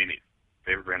 That's all you need.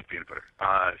 Favorite brand of peanut butter.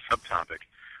 Subtopic.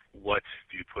 What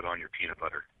do you put on your peanut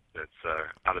butter that's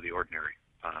out of the ordinary?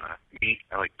 Me,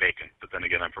 I like bacon, but then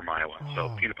again, I'm from Iowa. So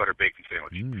peanut butter bacon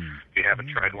sandwich. If you haven't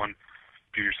tried one,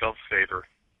 do yourself a favor.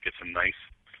 Get some nice,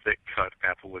 thick-cut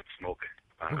applewood smoke,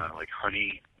 like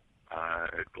honey,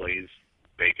 glazed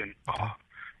bacon,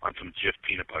 on some Jif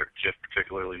peanut butter. Jif,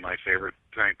 particularly my favorite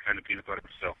kind of peanut butter.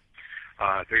 So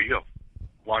there you go.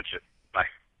 Launch it. Bye.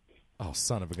 Oh,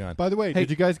 son of a gun. By the way, Hey, did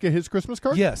you guys get his Christmas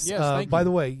card? Yes. thank by you.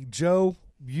 the way, Joe,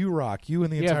 you rock. You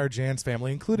and the Yeah. entire Jans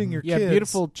family, including your Yeah, kids.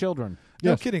 beautiful children.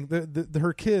 No Yes. kidding.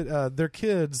 Their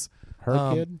kids.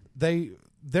 Her kid?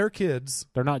 Their kids.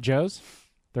 They're not Joe's?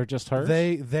 They're just hers?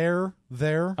 They're.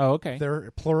 Oh, okay.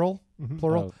 They're plural.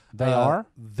 Plural. Oh, they are?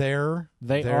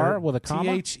 They are with a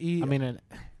comma? THE. I mean,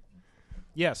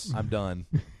 yes. I'm done.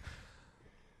 The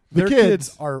Their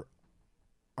kids are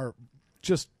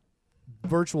just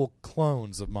virtual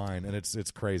clones of mine, and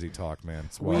it's crazy talk, man.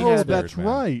 It's wild. Oh, It's weird, that's man.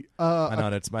 right. I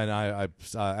know it's man. I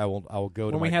will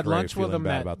go to When my we had grave lunch with feeling them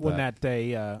bad about that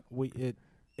day,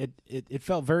 it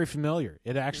felt very familiar.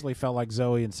 It actually felt like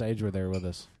Zoe and Sage were there with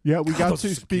us. Yeah, we got Those are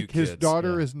to some speak. cute His kids,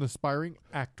 daughter yeah. is an aspiring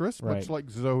actress, much Right. like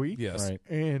Zoe. Yes. Right.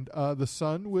 And the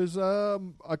son was a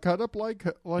cut up like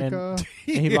And a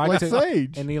he liked like to,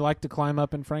 Sage. and he liked to climb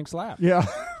up in Frank's lap. Yeah.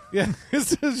 Yeah,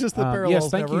 it's just the parallels.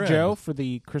 Yes, thank you, never Joe, end. for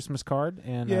the Christmas card,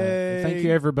 and Yay. thank you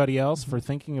everybody else for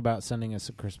thinking about sending us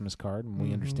a Christmas card. And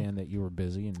we understand that you were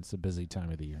busy, and it's a busy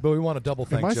time of the year. But we want to double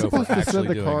thank Am I Joe for supposed to actually send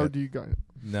a doing card it. to you guys?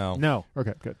 No. No,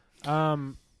 Okay, good.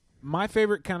 my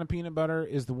favorite kind of peanut butter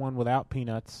is the one without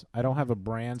peanuts. I don't have a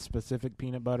brand specific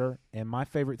peanut butter, and my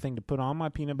favorite thing to put on my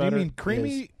peanut Do you butter. mean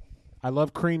creamy? is- I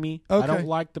love creamy. Okay. I don't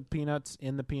like the peanuts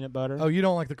in the peanut butter. Oh, you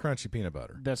don't like the crunchy peanut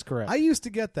butter? That's correct. I used to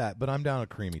get that, but I'm down to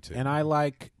creamy too. And I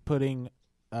like putting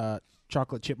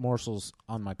chocolate chip morsels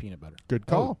on my peanut butter. Good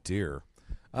Oh call. dear.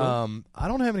 I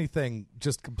don't have anything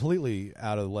just completely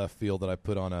out of left field that I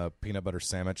put on a peanut butter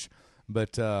sandwich.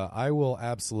 But I will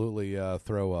absolutely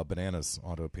throw bananas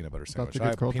onto a peanut butter sandwich.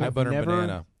 That's a good Peanut butter and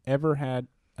banana. Ever had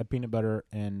a peanut butter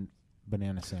and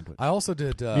banana sandwich? I also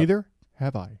did. Neither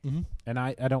have I. Mm-hmm. And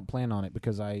I don't plan on it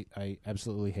because I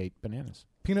absolutely hate bananas.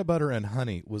 Peanut butter and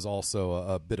honey was also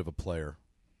a bit of a player.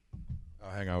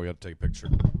 Hang on, we got to take a picture.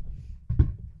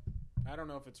 I don't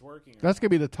know if it's working. That's going to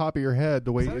be the top of your head,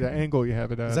 the angle you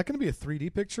have it at. Is that going to be a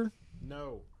 3D picture?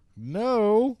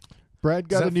 No. Brad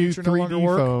got a new 3D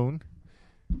phone.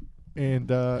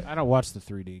 And I don't watch the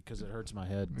 3D because it hurts my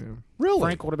head. Yeah. Really?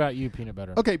 Frank, what about you, peanut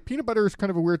butter? Okay, peanut butter is kind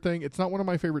of a weird thing. It's not one of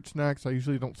my favorite snacks. I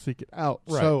usually don't seek it out.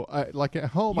 Right. So, like at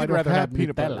home, You'd I don't rather have have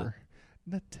peanut Nutella. butter.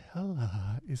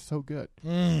 Nutella is so good.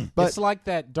 But it's like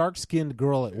that dark-skinned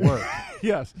girl at work.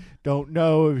 Yes. Don't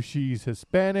know if she's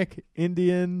Hispanic,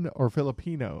 Indian, or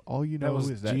Filipino. All you That know was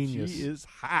is that genius. she is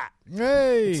hot.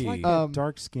 Hey! It's like that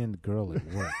dark-skinned girl at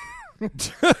work.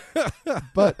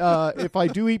 But if I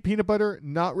do eat peanut butter,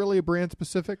 not really a brand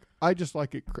specific. I just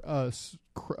like it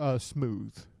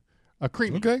smooth,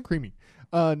 creamy. Okay. Creamy.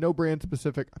 No brand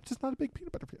specific. I'm just not a big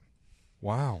peanut butter fan.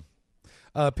 Wow.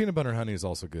 Peanut butter and honey is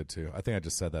also good, too. I think I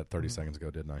just said that 30 seconds ago,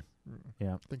 didn't I?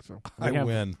 Yeah. I think so. I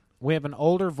win. We have an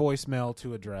older voicemail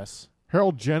to address.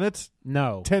 Harold Jennett?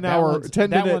 No. 10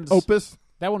 minute opus?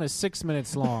 That one is 6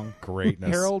 minutes long.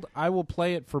 Greatness. Harold, I will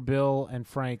play it for Bill and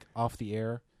Frank off the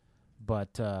air,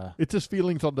 but it's his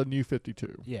feelings on the new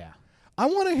 52. Yeah. I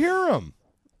want to hear him.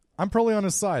 I'm probably on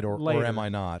his side, or am I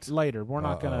not? Later. We're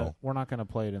not gonna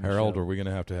play it in Harold, the show. are we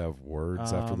gonna have to have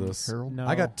words after this? Harold? No.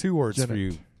 I got 2 words Jennett. for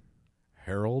you.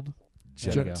 Harold There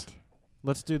you Jennett. go.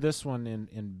 Let's do this one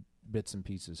in bits and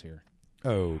pieces here.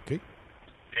 Okay.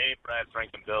 Hey, Brad,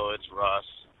 Frank, and Bill, it's Russ.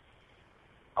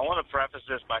 I want to preface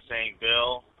this by saying,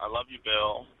 Bill, I love you,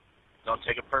 Bill. Don't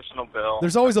take it personal, Bill.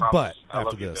 There's always I a promise. but I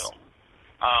after love you, this. Bill.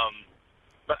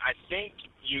 But I think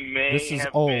you may This is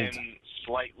have old. been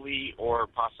slightly or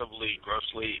possibly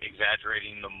grossly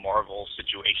exaggerating the Marvel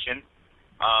situation.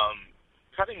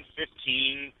 Cutting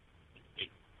 15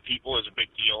 people is a big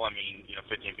deal. I mean,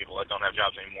 15 people that don't have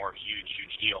jobs anymore, huge,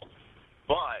 huge deal.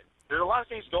 But there's a lot of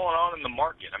things going on in the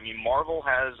market. I mean, Marvel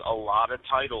has a lot of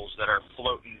titles that are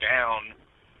floating down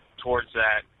towards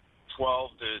that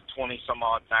 12 to 20 some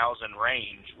odd thousand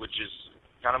range, which is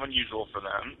kind of unusual for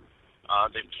them.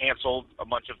 They've canceled a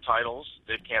bunch of titles.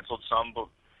 They've canceled some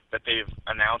that they've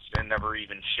announced and never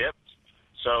even shipped.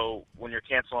 So when you're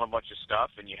canceling a bunch of stuff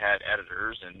and you had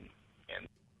editors and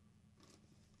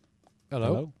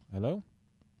Hello?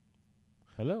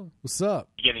 Hello? What's up?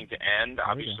 beginning to end,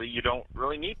 obviously you don't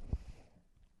really need.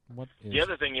 What is The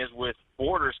other thing is with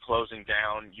borders closing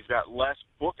down, you've got less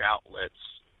book outlets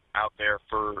out there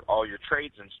for all your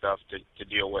trades and stuff to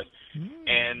deal with.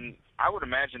 And I would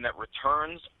imagine that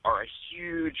returns are a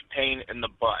huge pain in the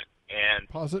butt. And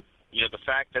Pause it. the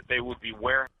fact that they would be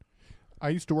I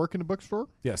used to work in a bookstore.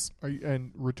 Yes.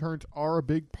 And returns are a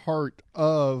big part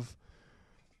of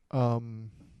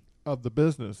the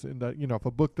business. In that, if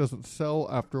a book doesn't sell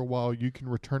after a while, you can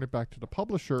return it back to the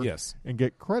publisher. Yes. And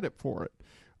get credit for it.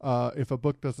 If a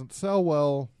book doesn't sell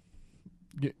well,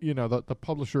 the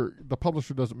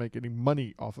publisher doesn't make any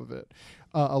money off of it.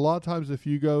 A lot of times, if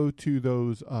you go to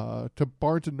those to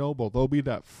Barnes and Noble, there'll be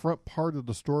that front part of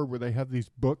the store where they have these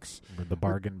books, the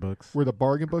bargain books. where the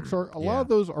bargain books are. A lot Yeah. of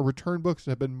those are return books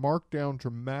that have been marked down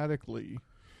dramatically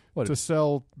to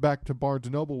sell back to Barnes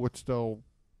and Noble, which they'll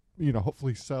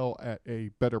hopefully sell at a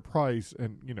better price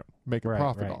and make a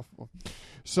profit off of them.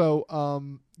 So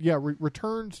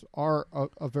returns are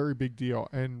a very big deal,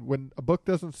 and when a book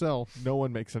doesn't sell, no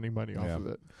one makes any money off of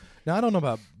it. Now, I don't know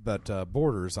about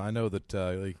Borders. I know that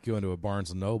you go into a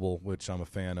Barnes & Noble, which I'm a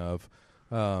fan of.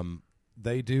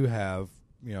 They do have,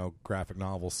 graphic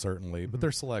novels, certainly, but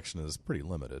their selection is pretty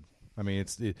limited. I mean,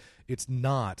 it's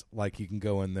not like you can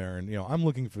go in there and, I'm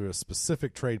looking for a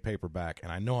specific trade paperback,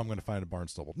 and I know I'm going to find it at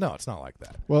Barnes & Noble. No, it's not like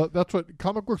that. Well, that's what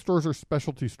comic book stores are,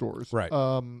 specialty stores. Right.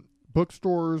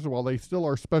 Bookstores, while they still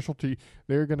are specialty,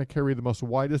 they're going to carry the most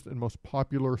widest and most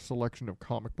popular selection of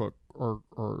comic book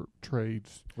or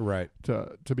trades right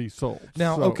to be sold.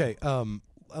 Now, So- okay,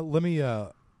 let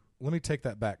me take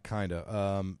that back kind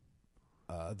of.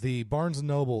 The Barnes &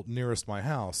 Noble nearest my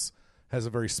house has a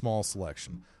very small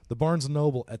selection. The Barnes &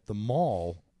 Noble at the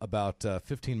mall about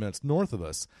 15 minutes north of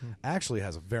us actually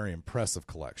has a very impressive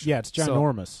collection. Yeah, it's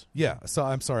ginormous. So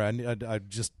I'm sorry, it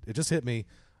just hit me,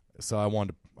 so I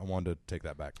wanted to take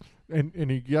that back. And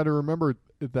you got to remember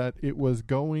that it was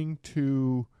going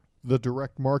to the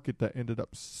direct market that ended up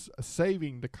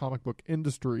saving the comic book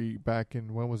industry back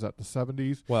in, when was that, the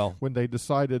 70s? Well, when they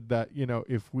decided that,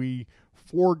 if we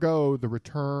forego the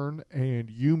return and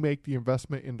you make the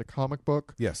investment in the comic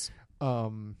book, yes,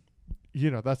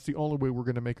 that's the only way we're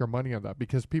going to make our money on that,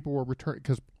 because people were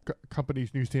because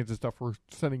companies, newsstands and stuff were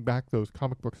sending back those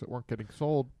comic books that weren't getting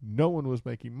sold. No one was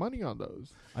making money on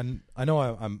those. I know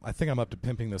I think I'm up to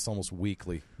pimping this almost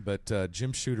weekly, but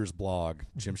Jim Shooter's blog,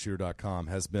 jimshooter.com,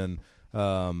 has been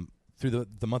through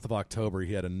the month of October.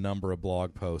 He had a number of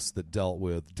blog posts that dealt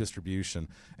with distribution,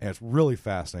 and it's really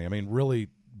fascinating. I mean, really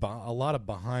a lot of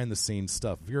behind the scenes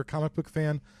stuff. If you're a comic book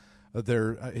fan,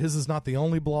 his is not the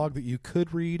only blog that you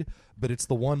could read, but it's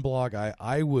the one blog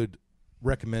I would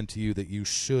recommend to you that you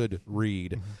should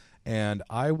read. Mm-hmm. And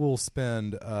I will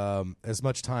spend as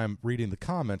much time reading the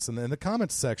comments, and then the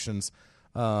comments sections,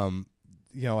 have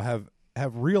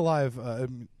real live.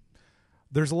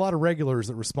 There's a lot of regulars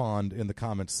that respond in the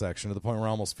comments section to the point where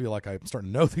I almost feel like I'm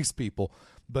starting to know these people.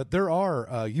 But there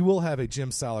are, you will have a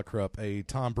Jim Salicrup, a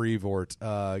Tom Brevoort,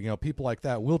 people like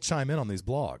that will chime in on these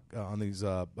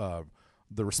the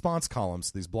response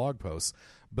columns, these blog posts.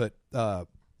 But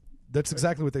that's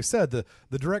exactly what they said. The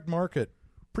direct market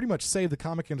pretty much saved the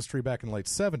comic industry back in the late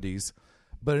 70s,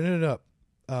 but it ended up,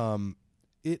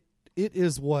 it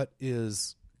is what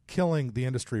is killing the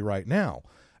industry right now.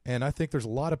 And I think there's a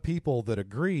lot of people that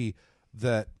agree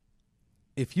that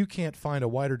if you can't find a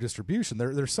wider distribution,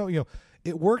 there's so,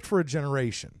 it worked for a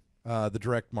generation, the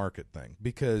direct market thing,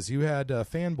 because you had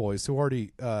fanboys who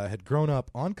already had grown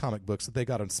up on comic books that they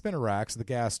got on spinner racks at the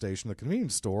gas station, the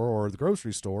convenience store, or the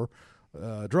grocery store,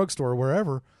 drugstore,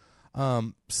 wherever.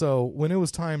 So when it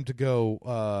was time to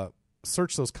go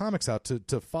search those comics out,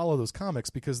 to follow those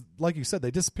comics, because like you said, they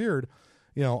disappeared,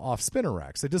 off spinner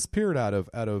racks. They disappeared out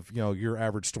of your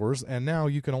average stores, and now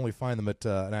you can only find them at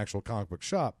an actual comic book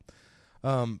shop.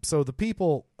 So the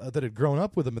people that had grown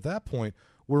up with them at that point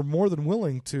were more than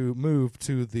willing to move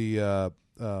to the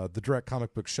direct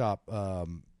comic book shop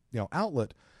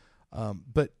outlet.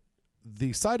 But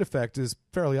the side effect is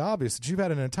fairly obvious, that you've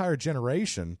had an entire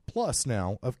generation plus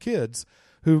now of kids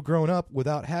who've grown up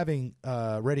without having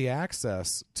ready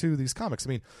access to these comics. I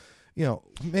mean,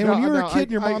 when you were a kid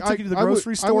and your mom took you to the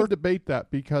grocery store. I would debate that,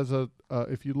 because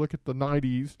if you look at the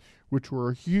 90s, which were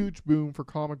a huge boom for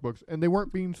comic books, and they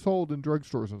weren't being sold in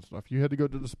drugstores and stuff. You had to go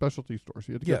to the specialty stores.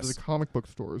 You had to go to the comic book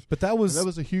stores. But that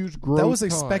was a huge growth. That was a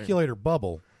time. speculator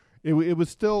bubble. It was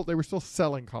still, they were still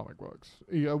selling comic books.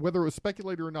 Whether it was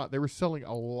speculator or not, they were selling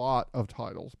a lot of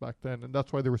titles back then, and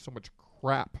that's why there was so much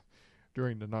crap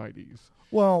during the 90s.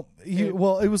 Well, it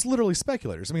was literally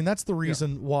speculators. I mean, that's the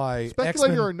reason why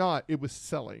speculator X-Men, or not, it was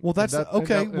selling. Well, that's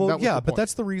okay. But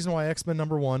that's the reason why X-Men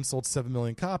 #1 sold 7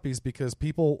 million copies, because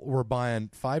people were buying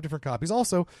 5 different copies.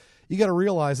 Also, you got to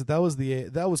realize that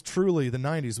was truly the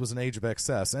 90s was an age of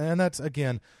excess, and that's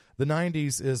again. The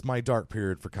 90s is my dark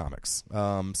period for comics.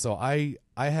 So I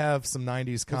have some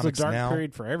 90s comics now. It's a dark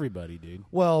period for everybody, dude.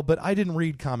 Well, but I didn't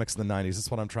read comics in the 90s. That's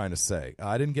what I'm trying to say.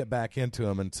 I didn't get back into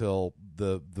them until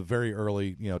the very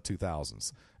early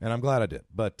 2000s, and I'm glad I did.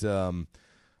 But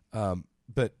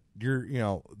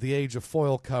you're the age of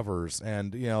foil covers,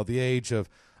 and the age of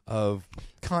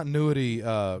continuity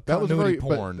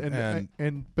porn,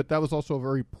 but that was also a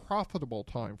very profitable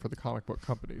time for the comic book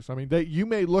companies. I mean, you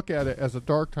may look at it as a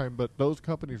dark time, but those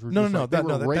companies were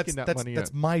raking that money in.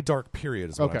 That's my dark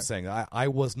period, is what I'm saying. I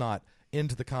was not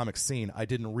into the comic scene. I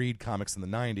didn't read comics in the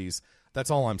 90s. That's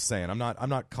all I'm saying. I'm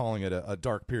not calling it a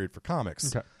dark period for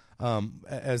comics. Okay.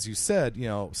 As you said,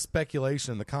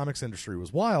 speculation in the comics industry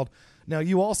was wild. Now,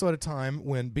 you also had a time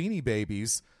when Beanie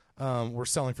Babies were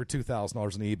selling for $2,000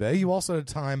 on eBay. You also had a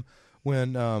time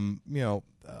when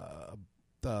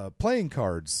playing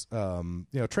cards,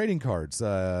 trading cards,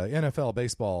 NFL,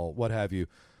 baseball, what have you.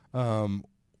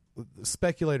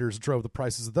 Speculators drove the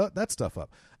prices of that stuff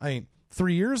up. I mean,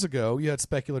 3 years ago, you had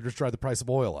speculators drive the price of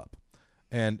oil up.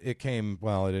 And it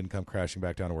didn't come crashing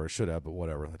back down to where it should have, but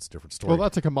whatever. That's a different story. Well,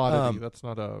 that's a commodity. That's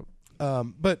not a...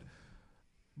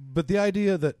 But the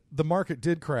idea that the market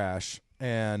did crash,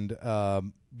 and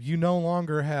you no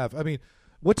longer have... I mean,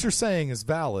 what you're saying is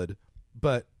valid,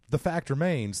 but the fact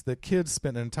remains that kids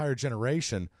spent an entire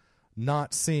generation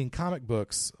not seeing comic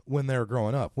books when they were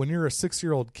growing up. When you're a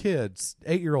 6-year-old kid,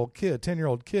 8-year-old kid,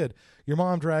 10-year-old kid, your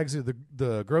mom drags you to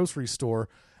the grocery store,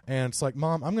 and it's like,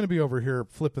 Mom, I'm going to be over here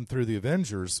flipping through the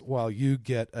Avengers while you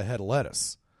get a head of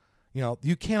lettuce.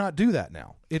 You cannot do that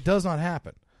now. It does not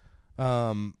happen.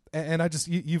 And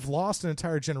you've lost an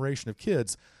entire generation of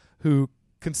kids who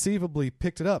conceivably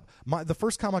picked it up. The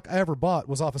first comic I ever bought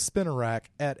was off a spinner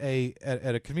rack at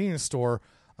a convenience store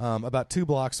about 2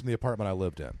 blocks from the apartment I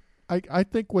lived in. I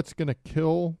think what's going to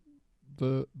kill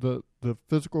the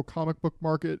physical comic book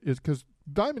market is because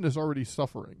Diamond is already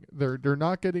suffering. They're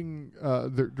not getting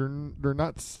they're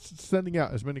not sending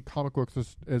out as many comic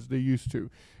books as they used to,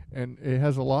 and it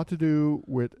has a lot to do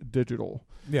with digital.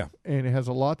 Yeah. And it has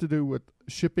a lot to do with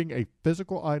shipping a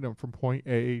physical item from point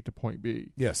A to point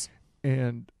B. Yes.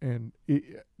 And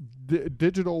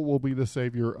digital will be the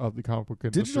savior of the comic book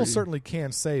industry. Digital certainly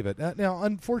can save it. Now,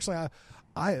 unfortunately,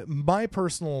 my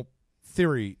personal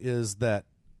theory is that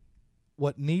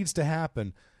what needs to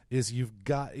happen is you've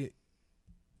got.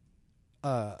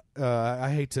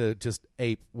 I hate to just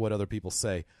ape what other people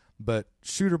say, but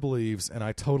Shooter believes, and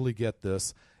I totally get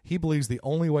this. He believes the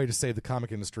only way to save the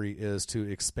comic industry is to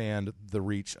expand the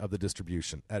reach of the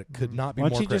distribution. And it could not be Why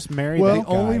more. don't you just marry the that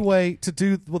guy? only way to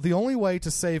do the only way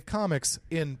to save comics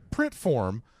in print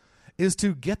form is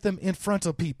to get them in front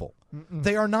of people.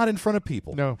 They are not in front of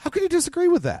people. No. How can you disagree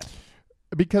with that?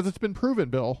 Because it's been proven,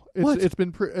 Bill. It's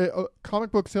been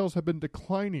comic book sales have been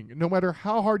declining. No matter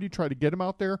how hard you try to get them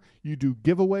out there, you do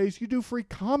giveaways, you do free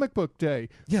comic book day,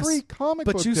 Yes, free comic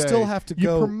book but day. you still have to you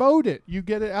go promote it. You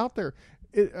get it out there.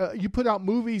 You put out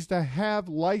movies that have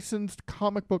licensed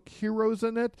comic book heroes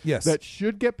in it. Yes. That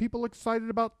should get people excited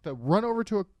about to run over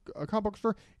to a comic book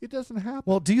store. It doesn't happen.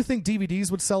 Well, do you think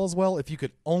DVDs would sell as well if you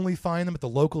could only find them at the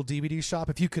local DVD shop?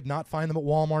 If you could not find them at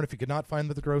Walmart, if you could not find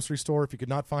them at the grocery store, if you could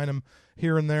not find them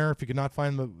here and there, if you could not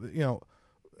find them,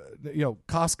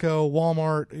 Costco,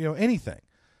 Walmart, anything,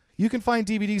 you can find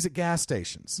DVDs at gas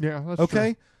stations. Yeah, that's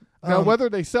okay. true. Now, whether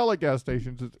they sell at gas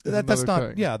stations is that's another not.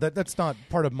 thing. Yeah, that's not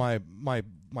part of my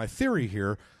theory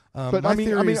here. But my I mean,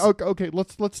 theory is- okay.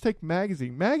 Let's take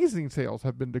magazine. Magazine sales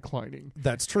have been declining.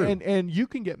 That's true. And you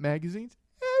can get magazines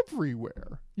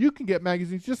everywhere. You can get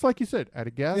magazines just like you said at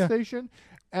a gas station,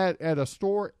 at a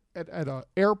store, at an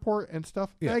airport and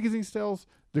stuff. Yeah. Magazine sales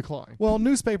decline. Well,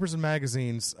 newspapers and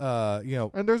magazines,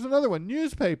 And there's another one,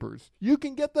 newspapers. You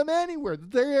can get them anywhere.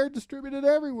 They are distributed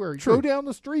everywhere. True. Go down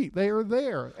the street. They are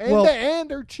there. And, Well- and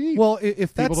they're cheap. Well,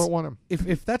 if that's, people don't want them.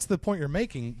 If that's the point you're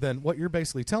making, then what you're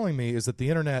basically telling me is that the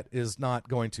internet is not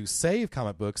going to save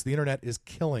comic books. The internet is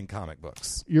killing comic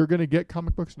books. You're going to get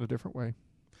comic books in a different way.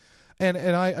 And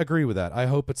I agree with that. I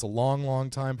hope it's a long, long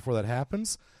time before that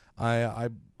happens.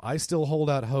 I still hold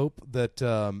out hope that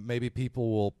maybe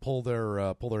people will pull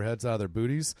their heads out of their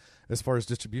booties as far as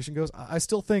distribution goes. I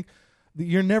still think that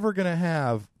you're never going to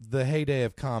have the heyday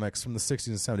of comics from the 60s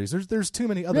and 70s. There's too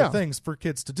many other things for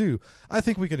kids to do. I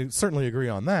think we can certainly agree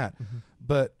on that. Mm-hmm.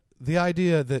 But the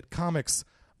idea that comics,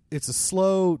 it's a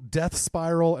slow death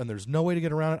spiral and there's no way to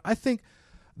get around it. I think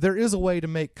there is a way to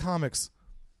make comics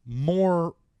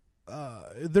more.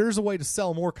 There's a way to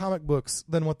sell more comic books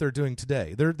than what they're doing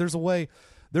today. There's a way,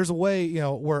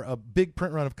 where a big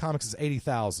print run of comics is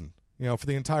 80,000, for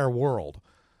the entire world.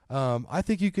 I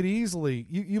think you could easily,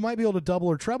 you might be able to double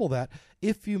or treble that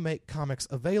if you make comics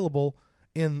available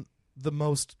in the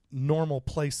most normal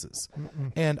places.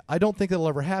 And I don't think that'll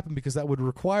ever happen because that would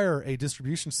require a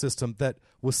distribution system that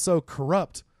was so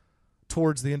corrupt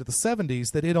towards the end of the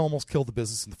 70s that it almost killed the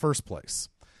business in the first place.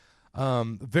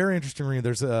 Very interesting reading.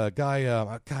 There's a guy,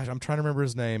 I'm trying to remember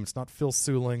his name. It's not Phil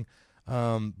Suling,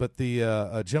 but the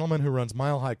a gentleman who runs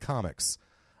Mile High Comics.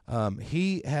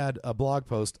 He had a blog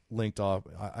post linked off.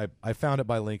 I found it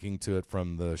by linking to it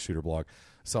from the Shooter blog,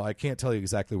 so I can't tell you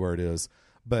exactly where it is.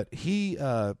 But he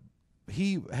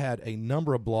had a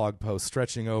number of blog posts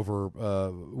stretching over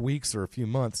weeks or a few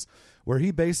months where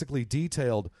he basically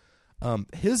detailed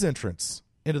his entrance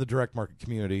into the direct market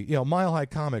community. Mile High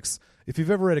Comics, if you've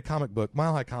ever read a comic book,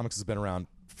 Mile High Comics has been around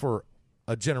for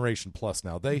a generation plus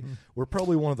now. They were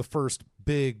probably one of the first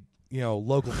big,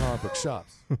 local comic book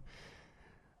shops.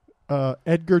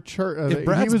 Edgar Church. If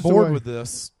Brad's bored with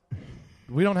this,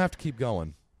 we don't have to keep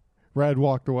going. Brad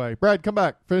walked away. Brad, come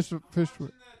back. Finish.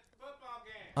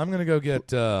 I'm going to go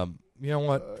get, you know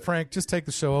what, Frank, just take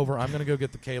the show over. I'm going to go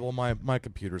get the cable. My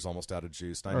computer's almost out of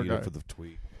juice. I need it for the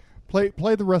tweet.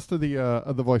 Play the rest of the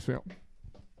voicemail.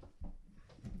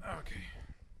 Okay.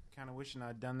 Kind of wishing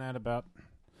I'd done that about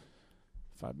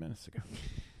 5 minutes ago.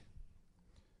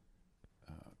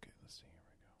 Okay, let's see.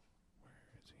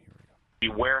 Here we go. Be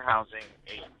warehousing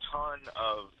a ton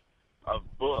of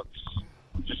books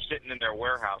just sitting in their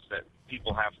warehouse that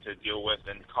people have to deal with,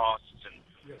 and costs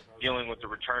and dealing with the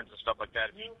returns and stuff like that.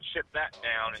 If you chip that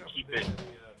down and keep it,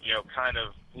 kind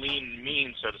of lean and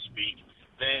mean, so to speak,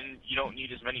 then you don't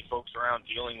need as many folks around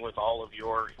dealing with all of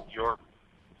your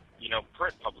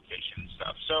print publication and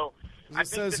stuff. So I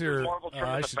think this is Marvel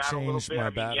trimming the fat a little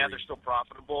bit. Yeah, they're still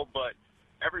profitable, but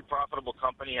every profitable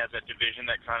company has a division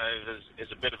that kind of is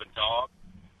a bit of a dog.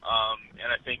 And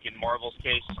I think in Marvel's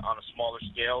case, on a smaller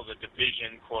scale, the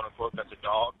division, quote unquote, that's a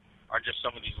dog, are just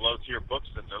some of these low tier books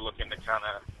that they're looking to kind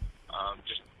of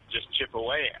just chip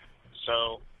away at.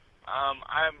 So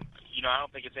I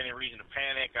don't think it's any reason to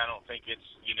panic. I don't think it's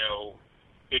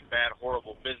big, bad,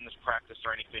 horrible business practice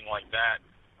or anything like that.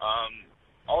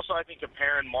 Also, I think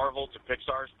comparing Marvel to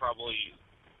Pixar is probably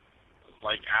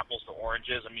like apples to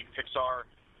oranges. I mean, Pixar,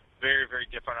 very, very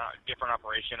different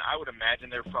operation. I would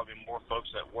imagine there are probably more folks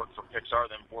that work for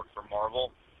Pixar than work for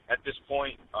Marvel at this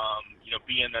point,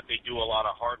 being that they do a lot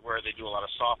of hardware, they do a lot of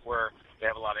software, they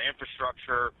have a lot of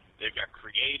infrastructure, they've got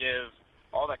creative,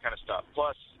 all that kind of stuff.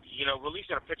 Plus,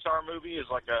 releasing a Pixar movie is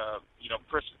like a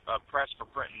press for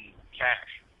printing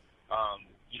cash.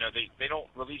 They don't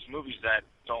release movies that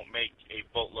don't make a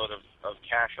boatload of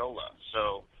cashola.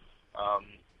 So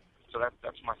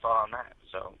that's my thought on that.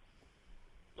 So,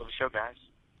 love the show, guys,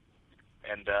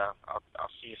 and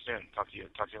I'll see you soon. Talk to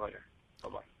you later. Bye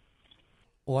bye.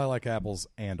 Well, I like apples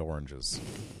and oranges,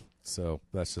 so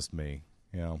that's just me.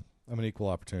 I'm an equal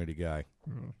opportunity guy.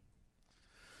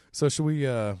 So should we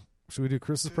do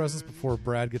Christmas presents before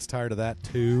Brad gets tired of that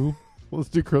too? Let's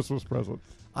do Christmas presents.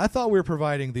 I thought we were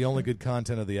providing the only good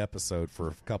content of the episode for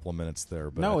a couple of minutes there,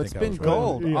 but no, I it's think been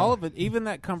gold. Yeah. All of it, even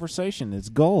that conversation, is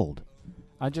gold.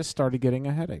 I just started getting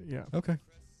a headache. Yeah. Okay.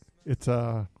 It's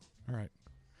all right.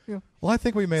 Yeah. Well, I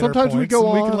think we made. Sometimes our we points, go and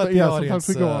on. We can let the audience, sometimes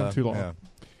we go on too long. Yeah.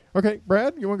 Okay,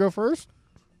 Brad, you want to go first?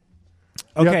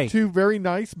 Okay. You have 2 very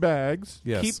nice bags.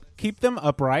 Yes. Keep them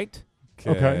upright.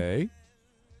 Okay.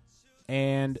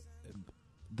 And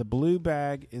the blue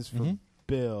bag is for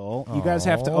Bill. You guys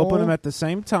have to open them at the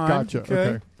same time. Gotcha.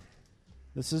 Okay.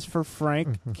 This is for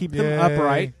Frank. Keep them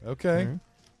upright. Okay.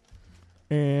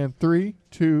 And 3,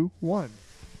 2, 1.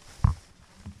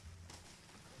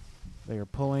 They are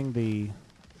pulling the.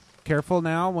 Careful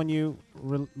now when you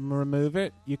remove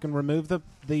it. You can remove the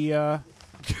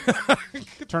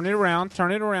turn it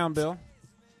around, Bill.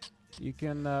 You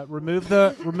can remove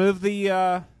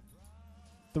the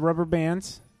rubber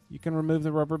bands. You can remove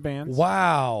the rubber bands.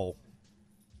 Wow.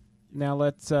 Now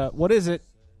let's. What is it?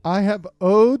 I have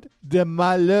Eau de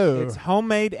Malo. It's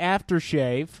homemade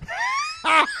aftershave.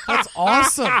 That's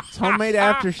awesome. It's homemade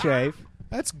aftershave.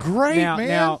 That's great, man.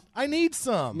 Now, I need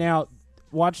some. Now,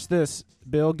 watch this,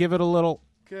 Bill. Give it a little.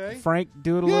 Okay. Frank,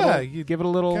 do it a little. Give it a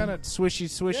little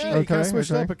swishy. Yeah, you kind of swish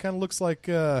it up. It kind of looks like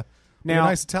a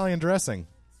nice Italian dressing.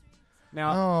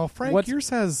 Now, Frank, yours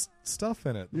has stuff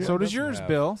in it. Yeah, so does yours,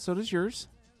 Bill. So does yours.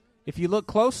 If you look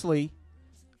closely,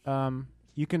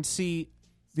 you can see.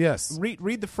 Yes.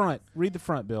 Read the front. Read the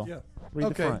front, Bill. Yeah. Read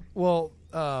the front. Well,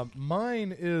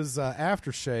 mine is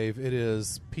aftershave. It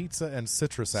is pizza and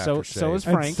citrus aftershave. So is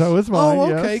Frank's. So is mine.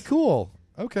 Oh, okay, yes. cool.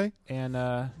 Okay. And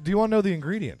do you want to know the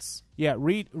ingredients? Yeah.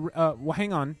 Read. Well,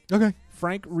 hang on. Okay.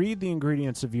 Frank, read the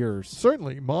ingredients of yours.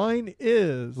 Certainly. Mine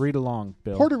is. Read along,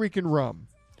 Bill. Puerto Rican rum.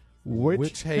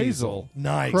 Witch hazel.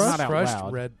 Nice.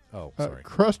 Crushed red. Oh, sorry.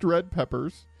 Crushed red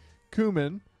peppers,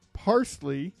 cumin,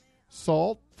 parsley,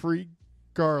 salt-free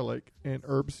garlic, and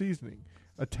herb seasoning.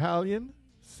 Italian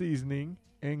seasoning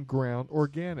and ground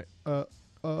organic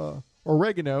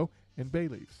oregano and bay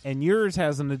leaves. And yours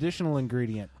has an additional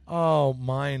ingredient. Oh,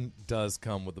 mine does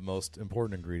come with the most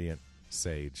important ingredient,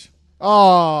 sage.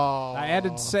 Oh, I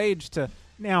added sage to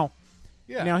now.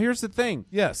 Yeah. Now here's the thing.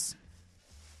 Yes.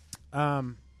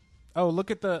 Oh,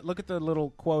 look at the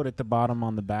little quote at the bottom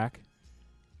on the back.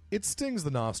 It stings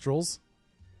the nostrils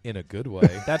in a good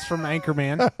way. That's from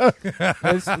Anchorman.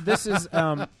 This is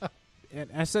and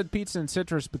I said pizza and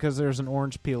citrus because there's an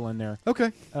orange peel in there.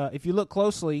 Okay. If you look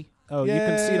closely, you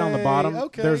can see it on the bottom.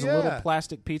 Okay, there's a little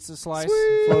plastic pizza slice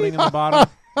floating in the bottom.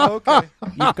 Okay.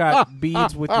 You've got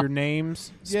beads with your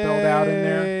names spelled out in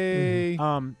Yay.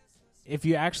 there. If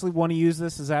you actually want to use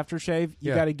this as aftershave,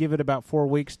 you got to give it about 4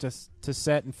 weeks to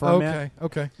set and ferment.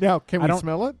 Okay. Now, can we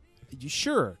smell it?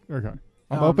 Sure. Okay.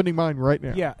 I'm opening mine right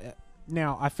now. Yeah.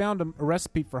 Now, I found a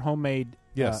recipe for homemade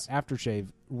aftershave.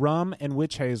 Rum and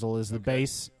witch hazel is the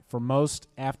base for most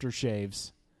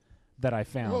aftershaves that I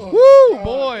found. Woo,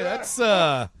 boy, that's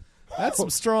some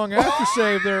strong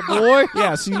aftershave there, boy.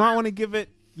 Yeah, so you might want to give it.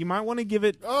 You might want to give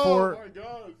it Oh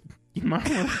my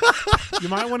God! You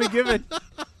might want to give it.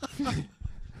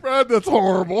 Brad, that's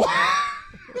horrible.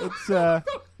 It's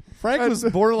Frank was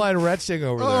borderline retching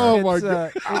over there. Oh my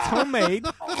God! It's homemade.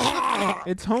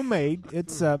 It's homemade.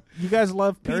 It's you guys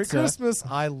love pizza. Merry Christmas.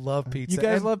 I love pizza. You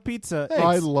guys love pizza.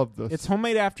 I love this. It's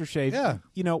homemade aftershave. Yeah.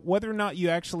 You know, whether or not you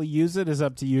actually use it is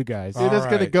up to you guys. It is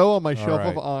going to right. go on my All shelf right.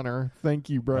 of honor. Thank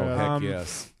you, Brad. Oh, heck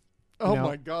yes. Oh know,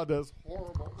 my God, that's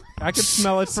horrible. I could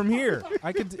smell it from here.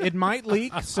 It might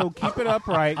leak, so keep it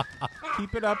upright.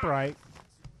 Keep it upright.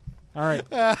 All right.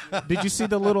 Did you see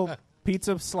the little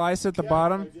pizza slice at the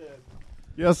bottom?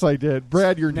 Yes, I did.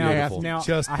 Brad, you're Now, nasty.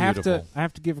 Just I have beautiful.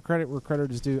 to give credit where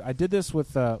credit is due. I did this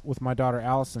with my daughter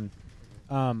Allison.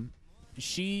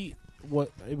 It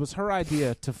was her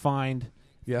idea to find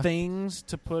things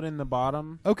to put in the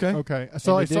bottom. Okay.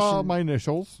 So I saw my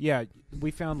initials. Yeah,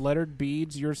 we found lettered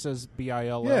beads. Yours says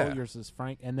BILO. Yeah. Yours is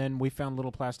Frank. And then we found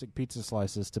little plastic pizza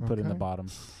slices to put in the bottom.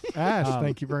 Ash,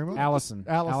 thank you very much. Allison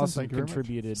thank you very much.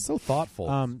 contributed. So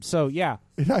thoughtful. So yeah,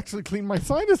 it actually cleaned my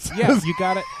sinuses. Yeah, you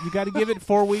got to give it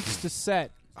 4 weeks to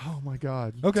set. Oh my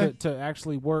God. Okay. To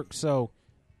actually work. So,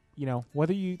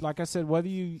 whether you, like I said, whether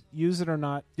you use it or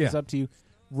not is up to you.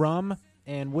 Rum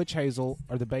and witch hazel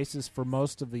are the basis for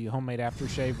most of the homemade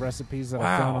aftershave recipes that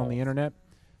I've found on the internet.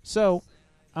 So,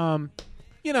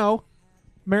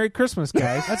 Merry Christmas,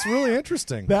 guys. That's really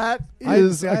interesting. That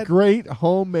is a great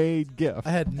homemade gift.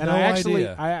 I had no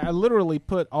idea. idea. I literally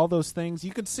put all those things.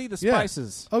 You could see the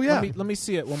spices. Oh, yeah. Let me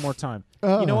see it one more time.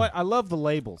 You know what? I love the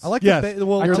labels. I like your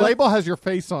label has your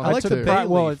face on it. I like the bay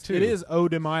leaf, too. It is Eau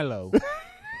de Milo.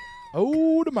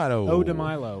 Eau de Milo. Eau de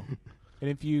Milo. And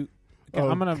if you...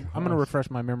 I'm gonna refresh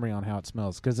my memory on how it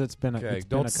smells because it's been okay.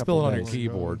 Don't Don't spill it on your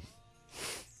keyboard.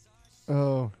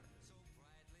 Oh,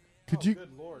 could you?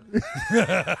 Good Lord.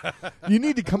 You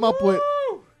need to come up with.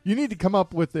 You need to come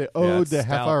up with the ode to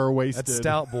half hour wasted. That's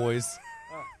stout, boys.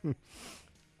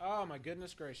 Oh my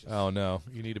goodness gracious! Oh no,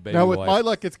 you need a baby now with wipe. my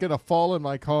luck, it's gonna fall in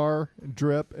my car and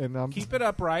drip, and I'm keep it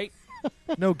upright.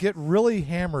 No, get really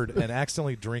hammered and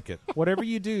accidentally drink it. Whatever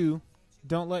you do,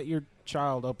 don't let your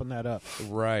child open that up.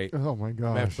 Right. Oh my I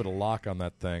gosh! have to put a lock on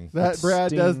that thing. That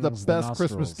Brad does the stings best the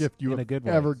Christmas nostrils gift you in a have good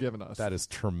way. ever given us. That is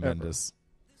tremendous.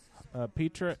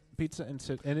 Pizza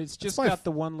and it's just my got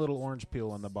the one little orange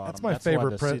peel on the bottom. That's my why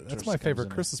favorite. the That's citrus my comes favorite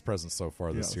in it. Christmas present so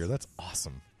far this Yes. year. That's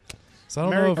awesome. So I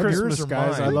don't Merry know if Christmas, yours or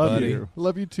guys. mine, I love buddy. you.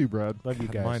 Love you too, Brad. Love you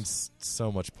guys. Mine's so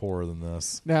much poorer than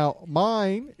this. Now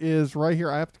mine is right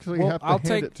here. I have to have to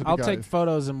hand it to the I'll guys. take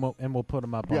photos and we'll put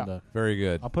them up on the. Very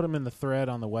good. I'll put them in the thread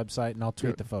on the website and I'll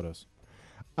tweet the photos.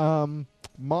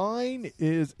 Mine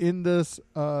is in this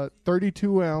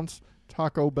 32-ounce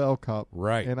Taco Bell cup.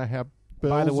 Right. And I have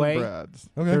Bill's By the way, and Brad's.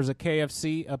 Okay. there's a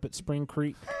KFC up at Spring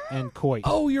Creek and Coit.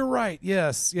 Oh, you're right.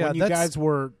 Yes. Yeah. When you guys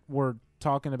were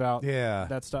talking about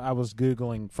that stuff, I was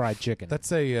Googling fried chicken.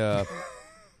 That's a.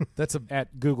 That's a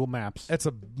at Google Maps. That's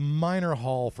a minor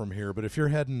haul from here, but if you're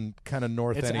heading kind of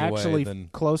north It's anyway, actually then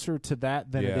closer to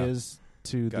that than it is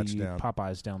to Got the you down.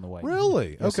 Popeyes down the way.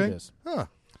 Really? Yes, Okay. it is. Huh.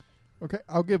 Okay,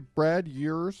 I'll give Brad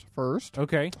yours first.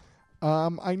 Okay.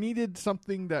 I needed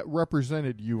something that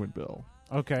represented you and Bill.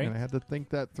 Okay. And I had to think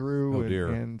that through dear.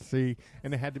 and see,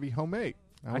 and it had to be homemade.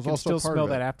 I was can also still part smell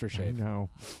of it. that aftershave. I know.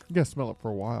 You got to smell it for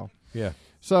a while. Yeah.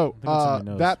 So, I think it's in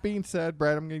my nose. that being said,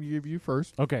 Brad, I'm going to give you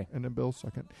first. Okay. And then Bill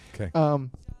second. Okay.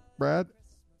 Brad,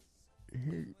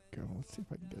 here you go. Let's see if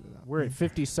I can get it out. We're at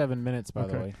 57 minutes, by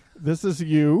the way. This is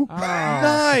you. Oh,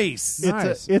 Nice.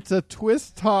 It's a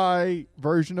twist tie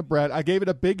version of Brad. I gave it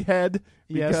a big head.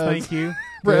 Yes, because thank you.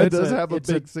 Brad Good. does have a It's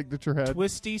big signature head.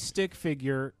 Twisty stick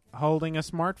figure holding a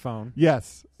smartphone.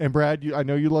 Yes, and Brad, I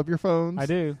know you love your phones. I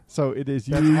do. So it is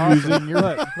you That's awesome. using your.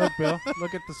 Look, Bill.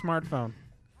 Look at the smartphone.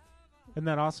 Isn't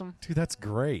that awesome? Dude, that's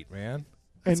great, man.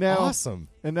 And That's now, awesome.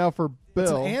 And now for It's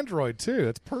Bill. an Android too.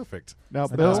 It's perfect. Now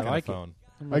It's a Bill, nice kind of like it. phone.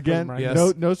 I'm gonna put again, them right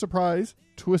Yes. no surprise,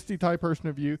 twisty tie person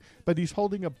of you, but he's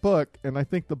holding a book, and I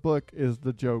think the book is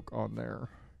the joke on there.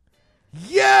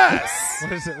 Yes.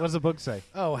 What is it? What does the book say?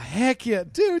 Oh heck yeah,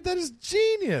 dude! That is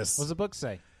genius. What does the book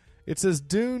say? It says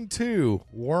Dune 2,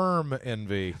 Worm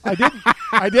Envy. I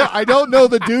don't know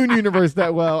the Dune universe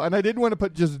that well, and I didn't want to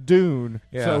put just Dune.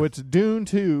 Yeah. So it's Dune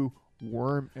 2,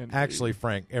 Worm Envy. Actually,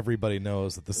 Frank, everybody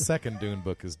knows that the second Dune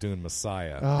book is Dune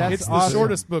Messiah. Oh, That's it's awesome. the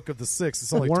shortest book of the six.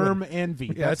 It's only Worm 200 Envy.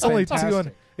 Yeah, That's it's only fantastic.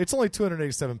 200. It's only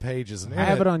 287 pages. And I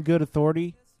have it on good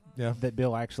authority Yeah, that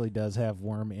Bill actually does have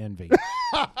worm envy.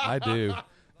 I do.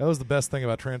 That was the best thing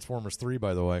about Transformers 3,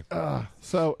 by the way.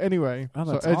 So anyway, Oh,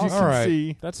 so that's as you awesome. can All right.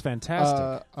 see, That's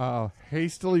fantastic.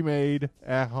 hastily made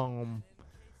at home.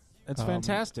 It's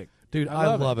fantastic. Dude,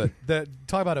 I love it.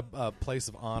 Talk about a place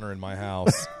of honor in my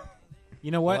house. You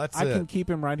know what? Well, that's I can it. keep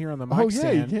him right here on the mic Oh, yeah, you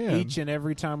stand can. each and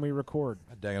every time we record.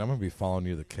 Dang it, I'm going to be following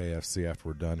you to the KFC after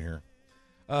we're done here.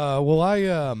 Well,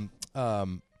 I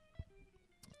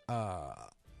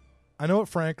know what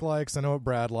Frank likes. I know what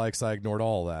Brad likes. I ignored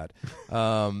all that.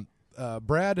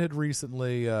 Brad had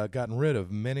recently gotten rid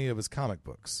of many of his comic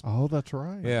books. Oh, that's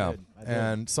right. Yeah, I did.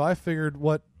 and so I figured,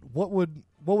 what would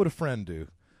a friend do?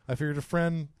 I figured a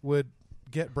friend would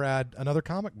get Brad another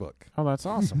comic book. Oh, that's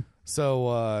awesome.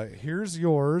 So here's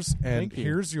yours, and Thank you.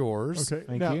 here's yours. Okay,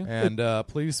 Thank now, you. And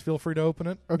please feel free to open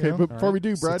it. Okay, you know? but before we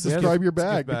do, Brad, It's a describe gift- your it's a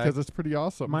bag gift bag. because it's pretty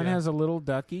awesome. Mine has a little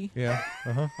ducky Yeah.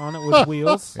 on it with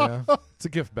wheels. Yeah. It's a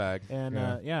gift bag. And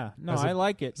no, Has a- I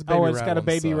like it. it's a baby It's got rattle a on the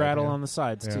baby side, rattle yeah. on the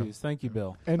sides Yeah. too. Thank you,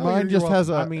 Bill. And Oh, mine you're just has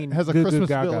a welcome. has a Goo Goo Christmas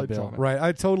Gaga village Bill. on it. Right.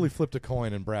 I totally flipped a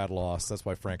coin and Brad lost. That's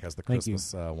why Frank has the Thank you.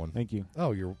 Christmas one. Thank you.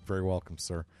 Oh, you're very welcome,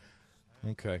 sir.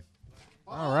 Okay.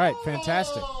 All right,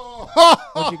 fantastic.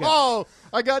 What you got?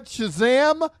 I got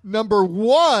Shazam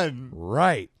 #1.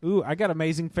 Right. Ooh, I got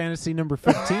Amazing Fantasy number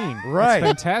 15. Right.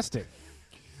 That's fantastic.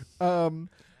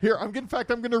 Here, I'm going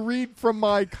to read from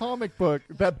my comic book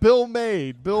that Bill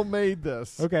made. Bill made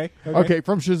this. Okay.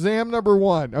 From Shazam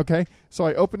 #1. Okay, so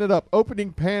I open it up.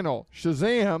 Opening panel.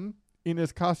 Shazam in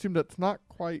his costume that's not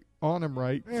quite on him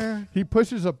right. He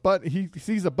pushes a button. He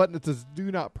sees a button that says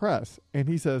 "Do not press," and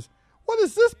he says, "What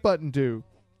does this button do?"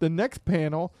 The next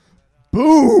panel,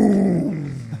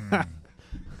 boom.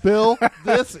 Bill,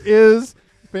 this is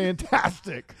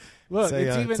fantastic. Look,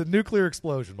 It's a nuclear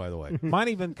explosion, by the way. Mine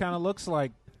even kind of looks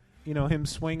like, him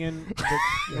swinging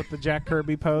with the Jack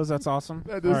Kirby pose. That's awesome.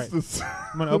 That All is right.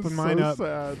 I'm going to open mine up.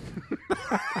 Sad.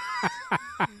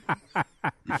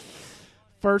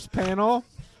 First panel,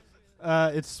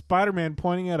 it's Spider-Man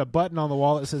pointing at a button on the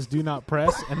wall that says "Do not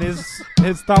press," and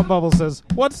his thought bubble says,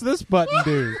 "What's this button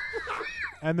do?"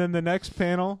 And then the next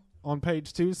panel on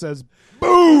page 2 says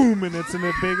 "Boom," and it's in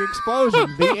a big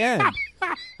explosion. The end.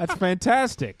 That's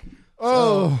fantastic.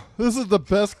 Oh, this is the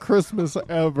best Christmas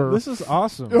ever. This is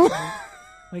awesome.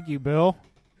 Thank you, Bill.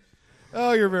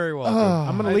 Oh, you're very welcome.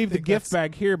 I'm going to leave the gift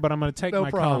bag here, but I'm going to take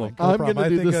my comic. I'm going to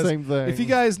do the same thing. If you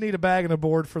guys need a bag and a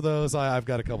board for those, I've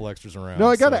got a couple extras around. No,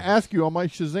 I got to ask you on my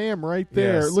Shazam right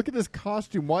there. Yes. Look at this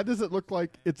costume. Why does it look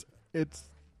like it's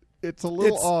a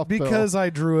little off? Because I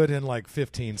drew it in like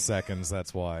 15 seconds.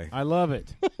 That's why. I love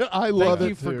it. I love Thank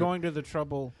you it for too. going to the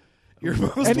trouble. You're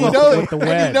most And he welcome. knows, With the and he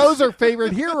webs. knows our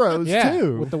favorite heroes Yeah,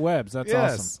 too. with the webs. That's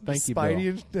Yes. awesome. Thank you, Bill.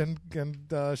 Spidey and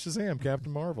Shazam,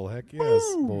 Captain Marvel. Heck yes,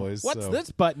 boys. What's So, this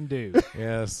button do?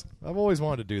 Yes, I've always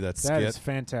wanted to do that That skit. is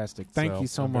fantastic. Thank you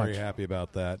so I'm much. Very happy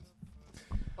about that.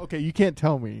 Okay, you can't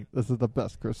tell me this is the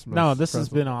best Christmas. No, this has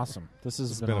present. been awesome. This has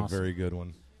It's been awesome. a very good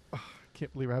one.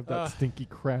 Can't believe I have that stinky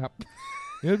crap.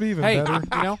 It'd be even Hey,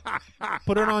 better.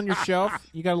 put it on your shelf.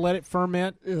 You got to let it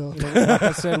ferment. Yeah. Like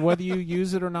I said, whether you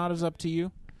use it or not is up to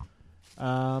you.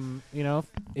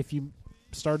 If you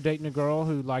start dating a girl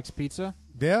who likes pizza,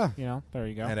 Yeah. there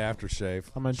you go. And aftershave.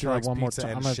 I'm gonna She try likes one more pizza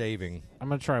time. and shaving. I'm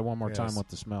gonna try one more Yes. time with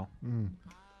the smell.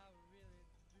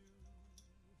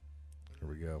 Here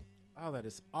we go. Oh, that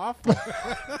is awful.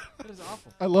 That is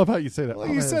awful. I love how you say that. Well,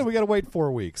 you said we got to wait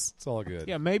 4 weeks. It's all good.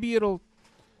 Yeah, maybe it'll.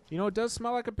 It does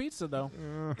smell like a pizza though.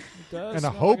 It does. And a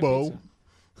smell like hobo. pizza.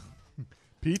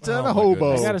 Pizza Oh, and a my hobo.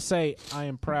 goodness. I gotta say, I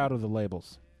am proud of the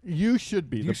labels. You should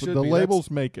be. You The, should the be.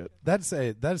 labels make it. That's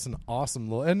an awesome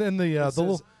little and the says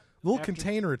little after-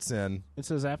 container it's in. It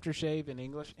says aftershave in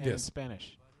English and in Yes.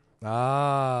 Spanish.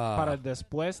 Ah. Para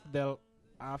después del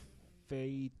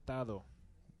afeitado.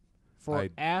 For I-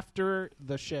 after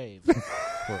the shave.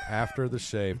 For after the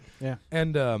shave. Yeah.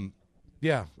 And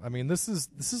yeah, I mean this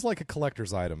is like a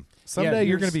collector's item. Someday you're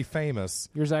yours- going to be famous.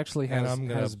 Yours actually And has, I'm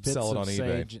gonna has bits sell it of on eBay.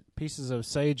 sage, pieces of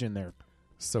sage in there.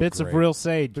 So bits great. of real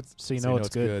sage, so you know it's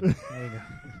good. There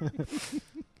you go.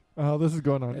 Oh, this is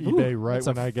going on Ooh, eBay right that's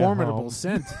when a I get formidable home.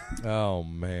 scent. Oh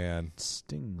man,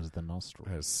 Stings the nostril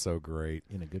that is so great.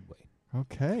 in a good way.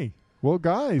 Okay. Well,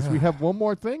 guys, we have one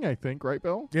more thing, I think, right,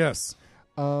 Bill? Yes.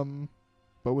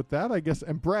 But with that, I guess,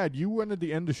 and Brad, you wanted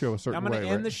to end the show a certain I'm way, going to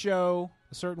end right? the show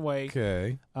a certain way.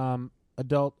 Okay.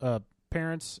 Adult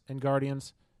parents and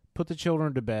guardians, put the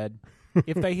children to bed.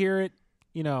 If they hear it,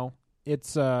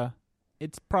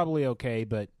 it's probably okay.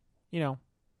 But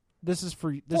this is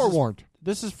for Forewarned.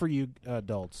 This is for you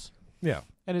adults, Yeah.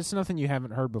 and it's nothing you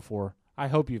haven't heard before. I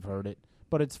hope you've heard it,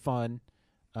 but it's fun.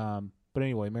 But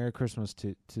anyway, Merry Christmas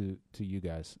to you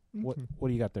guys. What do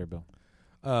you got there, Bill?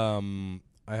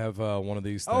 I have one of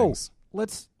these Oh, things.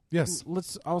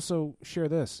 let's also share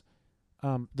this.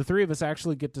 The three of us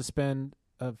actually get to spend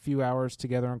a few hours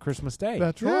together on Christmas Day.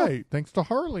 That's right. Thanks to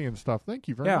Harley and stuff. Thank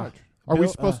you very Yeah. much. Are we Bill,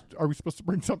 supposed to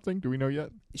bring something? Do we know yet?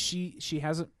 She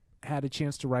hasn't had a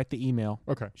chance to write the email.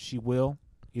 Okay. She will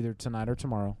either tonight or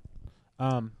tomorrow.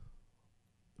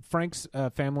 Frank's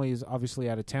family is obviously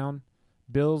out of town.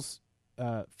 Bill's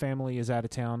family is out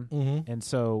of town, and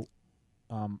so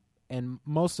and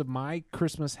most of my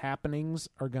Christmas happenings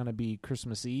are going to be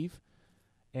Christmas Eve.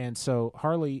 And so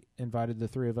Harley invited the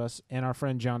three of us and our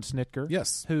friend John Snitker.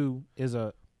 Yes. Who is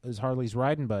Harley's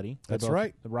riding buddy. That's both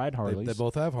right. Ride Harleys. They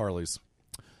both have Harleys.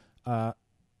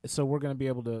 So we're going to be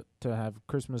able to have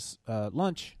Christmas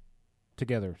lunch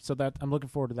together. So that I'm looking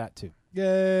forward to that too.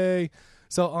 Yay!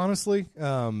 So honestly,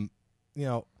 Frank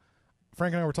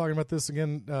and I were talking about this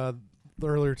again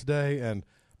earlier today, and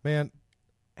man,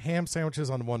 ham sandwiches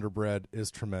on Wonder Bread is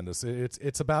tremendous.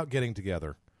 It's about getting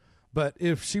together. But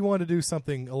if she wanted to do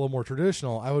something a little more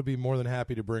traditional, I would be more than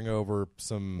happy to bring over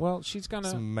some. Well, she's gonna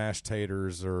some mashed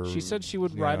taters, or she said she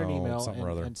would write an email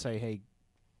and say, "Hey,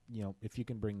 if you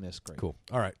can bring this, great." Cool.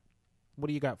 All right. What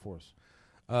do you got for us?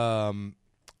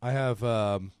 I have.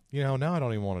 Now I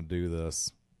don't even want to do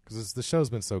this because the show's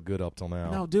been so good up till now.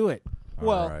 No, do it.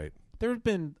 All right. There's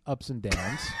been ups and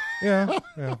downs. Yeah.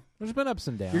 There's been ups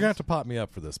and downs. You're gonna have to pop me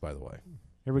up for this, by the way.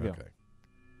 Here we go. Okay.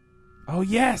 Oh,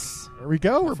 yes. There we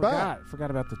go. We're back.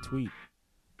 Forgot about the tweet.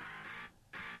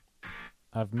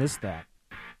 I've missed that.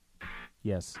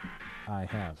 Yes, I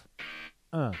have.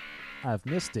 I've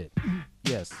missed it.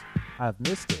 Yes, I've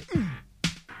missed it.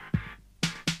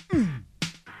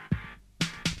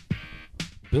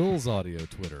 Bill's audio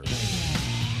Twitter.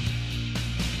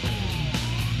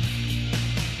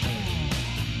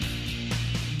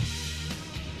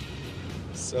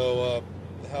 So,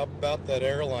 how about that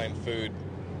airline food?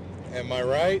 Am I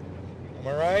right?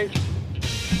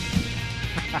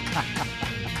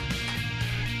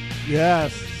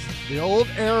 Yes, the old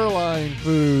airline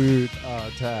food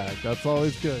tag. That's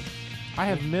always good. I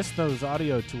have missed those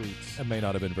audio tweets. That may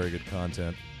not have been very good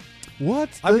content.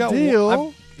 What's the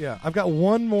deal? I've got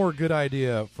one more good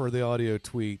idea for the audio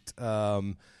tweet.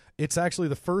 It's actually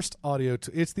the first audio.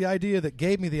 It's the idea that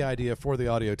gave me the idea for the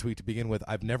audio tweet to begin with.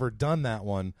 I've never done that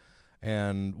one,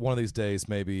 and one of these days,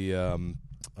 maybe, I'll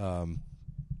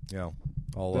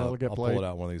pull it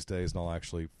out one of these days, and I'll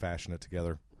actually fashion it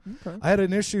together. Okay. I had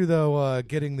an issue though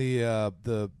getting the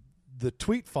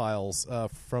tweet files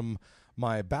from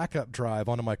my backup drive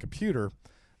onto my computer.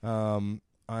 I'm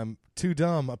too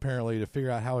dumb apparently to figure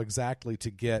out how exactly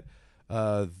to get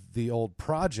the old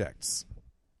projects.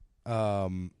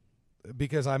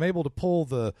 Because I'm able to pull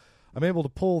the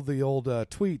old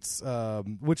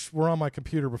tweets, which were on my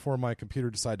computer before my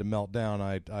computer decided to melt down.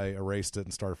 I erased it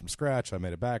and started from scratch. I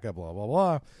made a backup, blah, blah,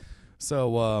 blah.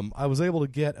 So I was able to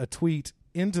get a tweet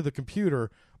into the computer,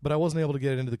 but I wasn't able to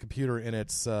get it into the computer in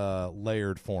its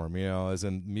layered form, as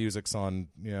in music's on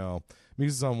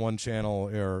one channel,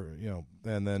 or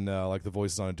and then like the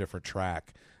voice is on a different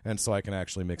track, and so I can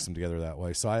actually mix them together that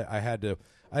way. So I had to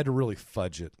really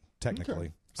fudge it technically.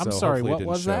 Okay. So I'm sorry, what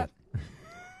was that?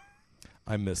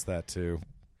 I miss that too.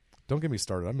 Don't get me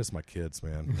started. I miss my kids,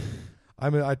 man.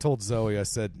 I told Zoe, I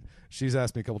said, she's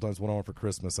asked me a couple times what I want for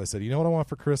Christmas. I said, you know what I want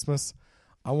for Christmas?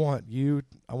 I want you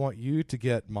to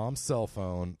get Mom's cell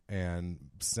phone and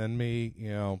send me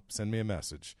a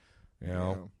message.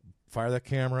 Fire that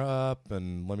camera up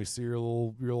and let me see your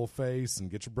little face, and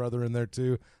get your brother in there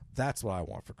too. That's what I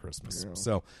want for Christmas. Yeah.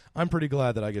 So I'm pretty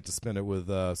glad that I get to spend it with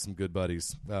some good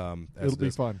buddies. It'll be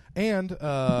fun. And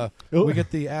we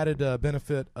get the added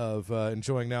benefit of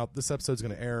enjoying. Now, this episode's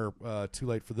going to air too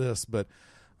late for this, but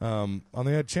on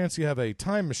the chance you have a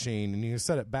time machine and you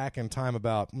set it back in time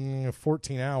about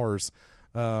 14 hours,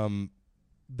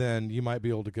 then you might be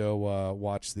able to go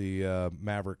watch the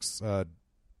Mavericks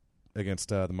against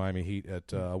the Miami Heat at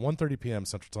 1:30 p.m.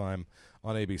 Central Time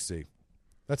on ABC.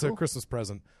 That's a Christmas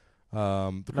present.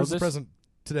 The Christmas present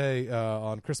today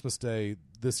on Christmas Day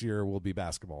this year will be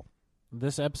basketball.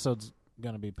 This episode's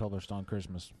going to be published on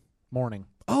Christmas morning.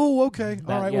 Oh, okay.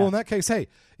 All right. Yeah. Well, in that case, hey,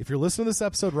 if you're listening to this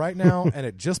episode right now and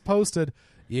it just posted,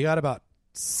 you got about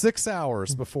 6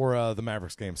 hours before the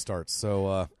Mavericks game starts.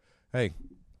 So, hey.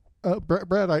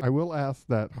 Brad, I will ask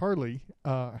that Harley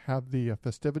have the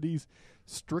festivities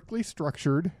strictly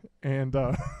structured and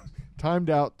timed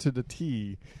out to the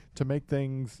T to make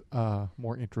things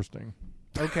more interesting.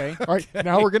 Okay. All right.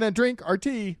 Now we're going to drink our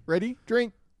tea. Ready?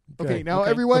 Drink. Okay. Now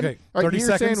everyone. Okay. Right, 30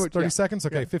 seconds. Sandwich. 30 seconds.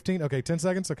 Okay. 15. Okay. 10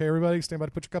 seconds. Okay. Everybody stand by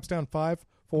to put your cups down. 5,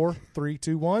 4, 3,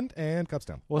 2, 1, and cups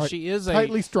down. Well, right. she is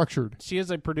tightly structured. She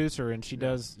is a producer, and she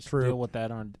does deal with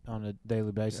that on a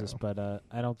daily basis. But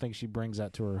I don't think she brings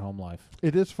that to her home life.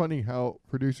 It is funny how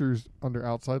producers under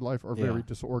outside life are very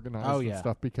disorganized and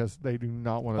stuff because they do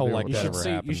not want to. Like that ever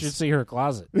happens. You should see her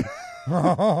closet.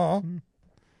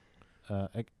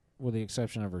 With the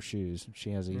exception of her shoes.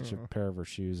 She has each a pair of her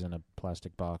shoes in a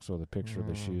plastic box with a picture of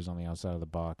the shoes on the outside of the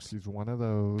box. She's one of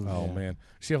those. Oh, man.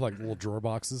 She have like little drawer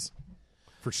boxes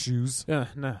for shoes?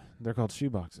 No. They're called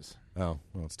shoe boxes. Oh,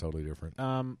 well, it's totally different.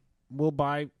 We'll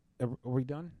buy... Are we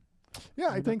done? Yeah,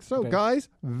 I think so. Okay. Guys,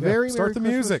 Merry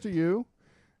Christmas to you.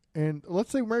 And let's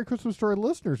say Merry Christmas to our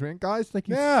listeners, man. Guys, thank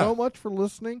you so much for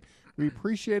listening. We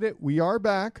appreciate it. We are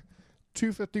back.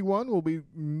 251 will be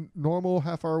normal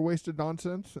half-hour wasted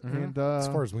nonsense. And as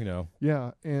far as we know.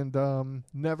 Yeah, and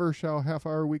never shall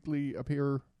half-hour weekly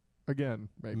appear again,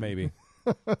 maybe.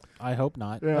 I hope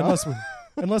not. Yeah.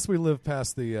 Unless we live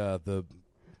past the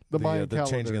Mayan calendar.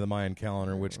 changing of the Mayan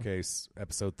calendar, in which case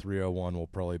episode 301 will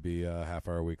probably be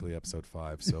half-hour weekly episode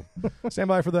 5. So stand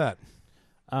by for that.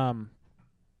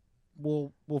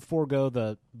 We'll forego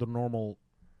the normal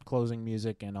closing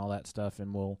music and all that stuff,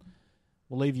 and we'll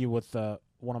leave you with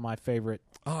one of my favorite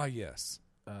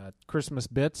Christmas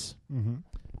bits,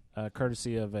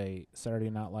 courtesy of a Saturday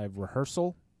Night Live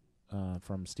rehearsal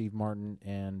from Steve Martin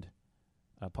and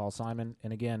Paul Simon.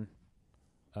 And again,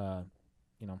 I'm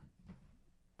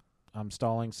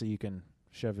stalling so you can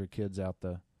shove your kids out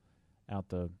the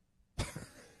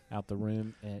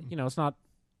room. And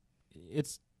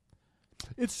it's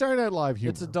Saturday Night Live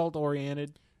humor. It's adult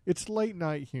oriented. It's late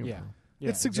night humor. Yeah,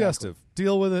 it's suggestive. Exactly.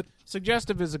 Deal with it.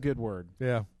 Suggestive is a good word.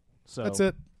 Yeah. So that's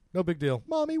it. No big deal.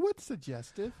 Mommy, what's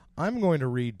suggestive? I'm going to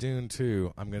read Dune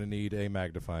 2. I'm going to need a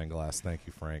magnifying glass. Thank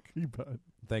you, Frank. You bet.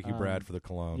 Thank you, Brad, for the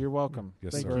cologne. You're welcome.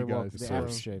 Yes, Thank sir. you, guys. The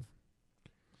aftershave.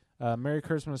 Merry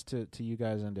Christmas to you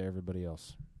guys and to everybody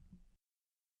else.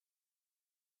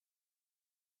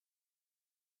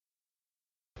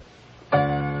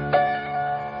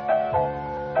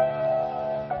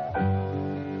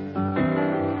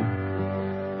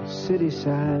 City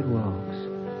sidewalks,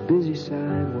 busy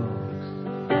sidewalks,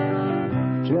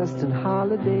 dressed in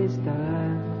holiday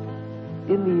style.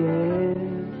 In the air,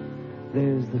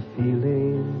 there's the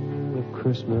feeling of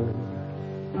Christmas.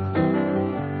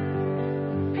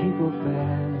 People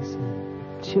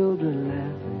passing, children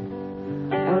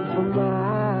laughing, and for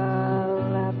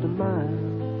mile after mile,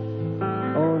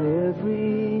 on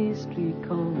every street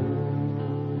corner,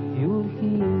 you'll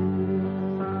hear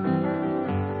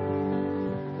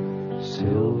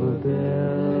silver bells,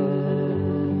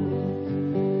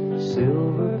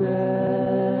 silver bells.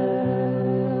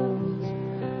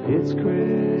 It's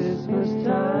Christmas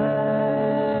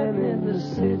time in the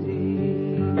city.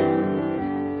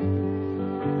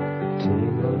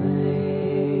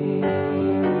 Tingling,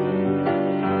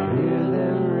 hear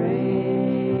them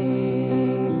ring.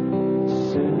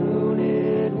 Soon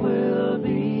it will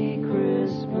be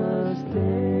Christmas Day.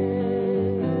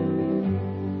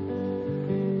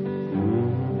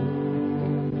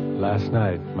 Last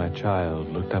night, my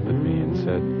child looked up at me and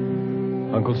said,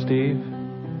 "Uncle Steve?"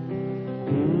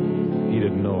 He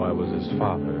didn't know I was his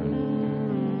father.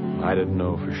 I didn't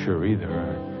know for sure either.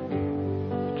 I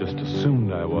just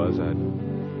assumed I was. I'd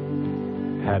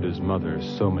had his mother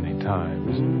so many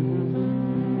times,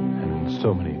 and in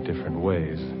so many different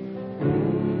ways.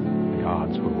 The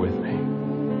odds were with me.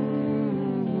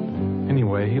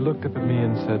 Anyway, he looked up at me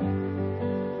and said,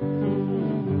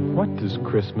 "What does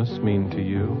Christmas mean to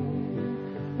you?"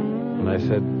 And I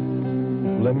said,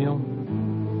 "Lemuel,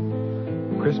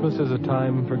 Christmas is a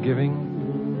time for giving,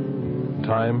 a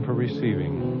time for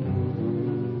receiving,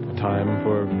 a time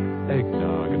for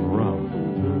eggnog and rum,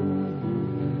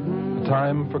 a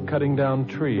time for cutting down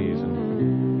trees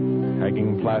and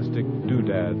hanging plastic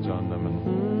doodads on them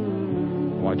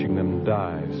and watching them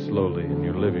die slowly in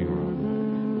your living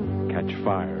room, catch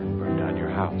fire and burn down your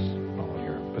house, all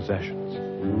your possessions.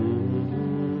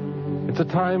 It's a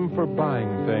time for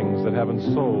buying things that haven't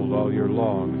sold all year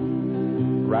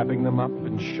long, wrapping them up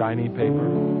in shiny paper,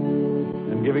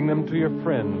 and giving them to your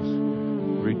friends,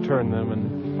 return them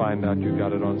and find out you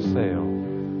got it on sale.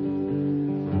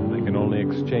 They can only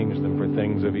exchange them for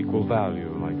things of equal value,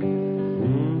 like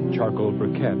charcoal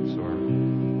briquettes or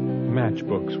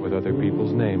matchbooks with other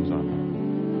people's names on them.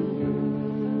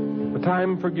 A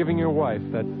time for giving your wife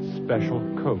that special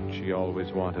coat she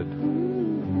always wanted.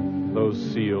 Those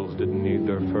seals didn't need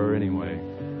their fur anyway.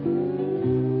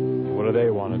 What do they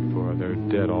want it for? They're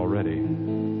dead already.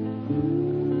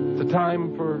 It's a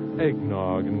time for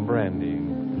eggnog and brandy,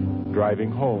 driving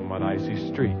home on icy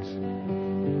streets,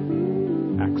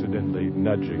 accidentally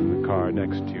nudging the car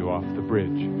next to you off the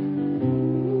bridge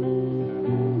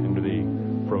into the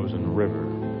frozen river,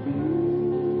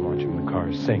 watching the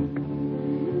car sink,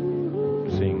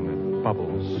 seeing the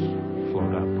bubbles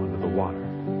float up under the water.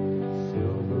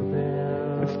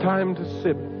 It's time to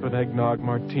sip an eggnog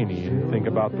martini and think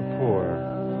about the poor,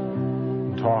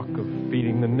 and talk of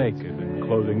feeding the naked and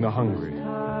clothing the hungry.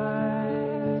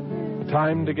 A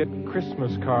time to get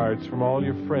Christmas cards from all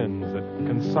your friends at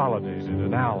Consolidated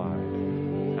and Allied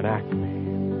and Acme.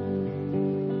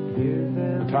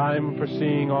 A time for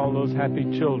seeing all those happy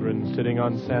children sitting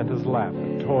on Santa's lap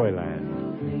at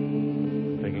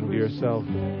Toyland, thinking to yourself,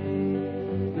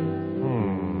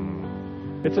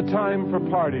 it's a time for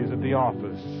parties at the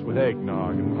office with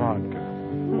eggnog and vodka.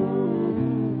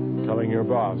 Telling your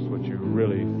boss what you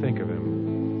really think of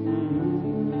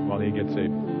him while he gets a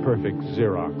perfect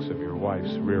Xerox of your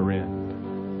wife's rear end.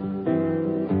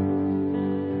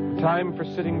 Time for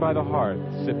sitting by the hearth,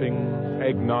 sipping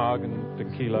eggnog and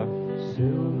tequila,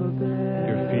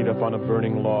 your feet up on a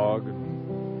burning log,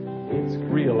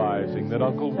 realizing that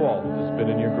Uncle Walt has been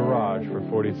in your garage for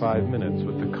 45 minutes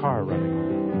with the car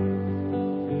running.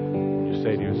 You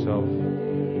say to yourself,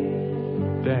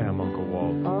 damn, Uncle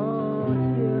Walt,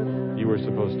 you were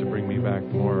supposed to bring me back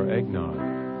more eggnog.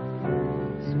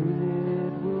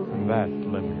 And that,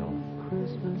 Lemuel,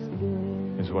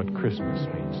 is what Christmas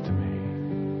means to me.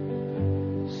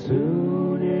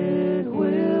 Soon it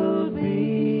will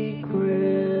be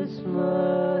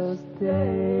Christmas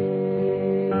Day.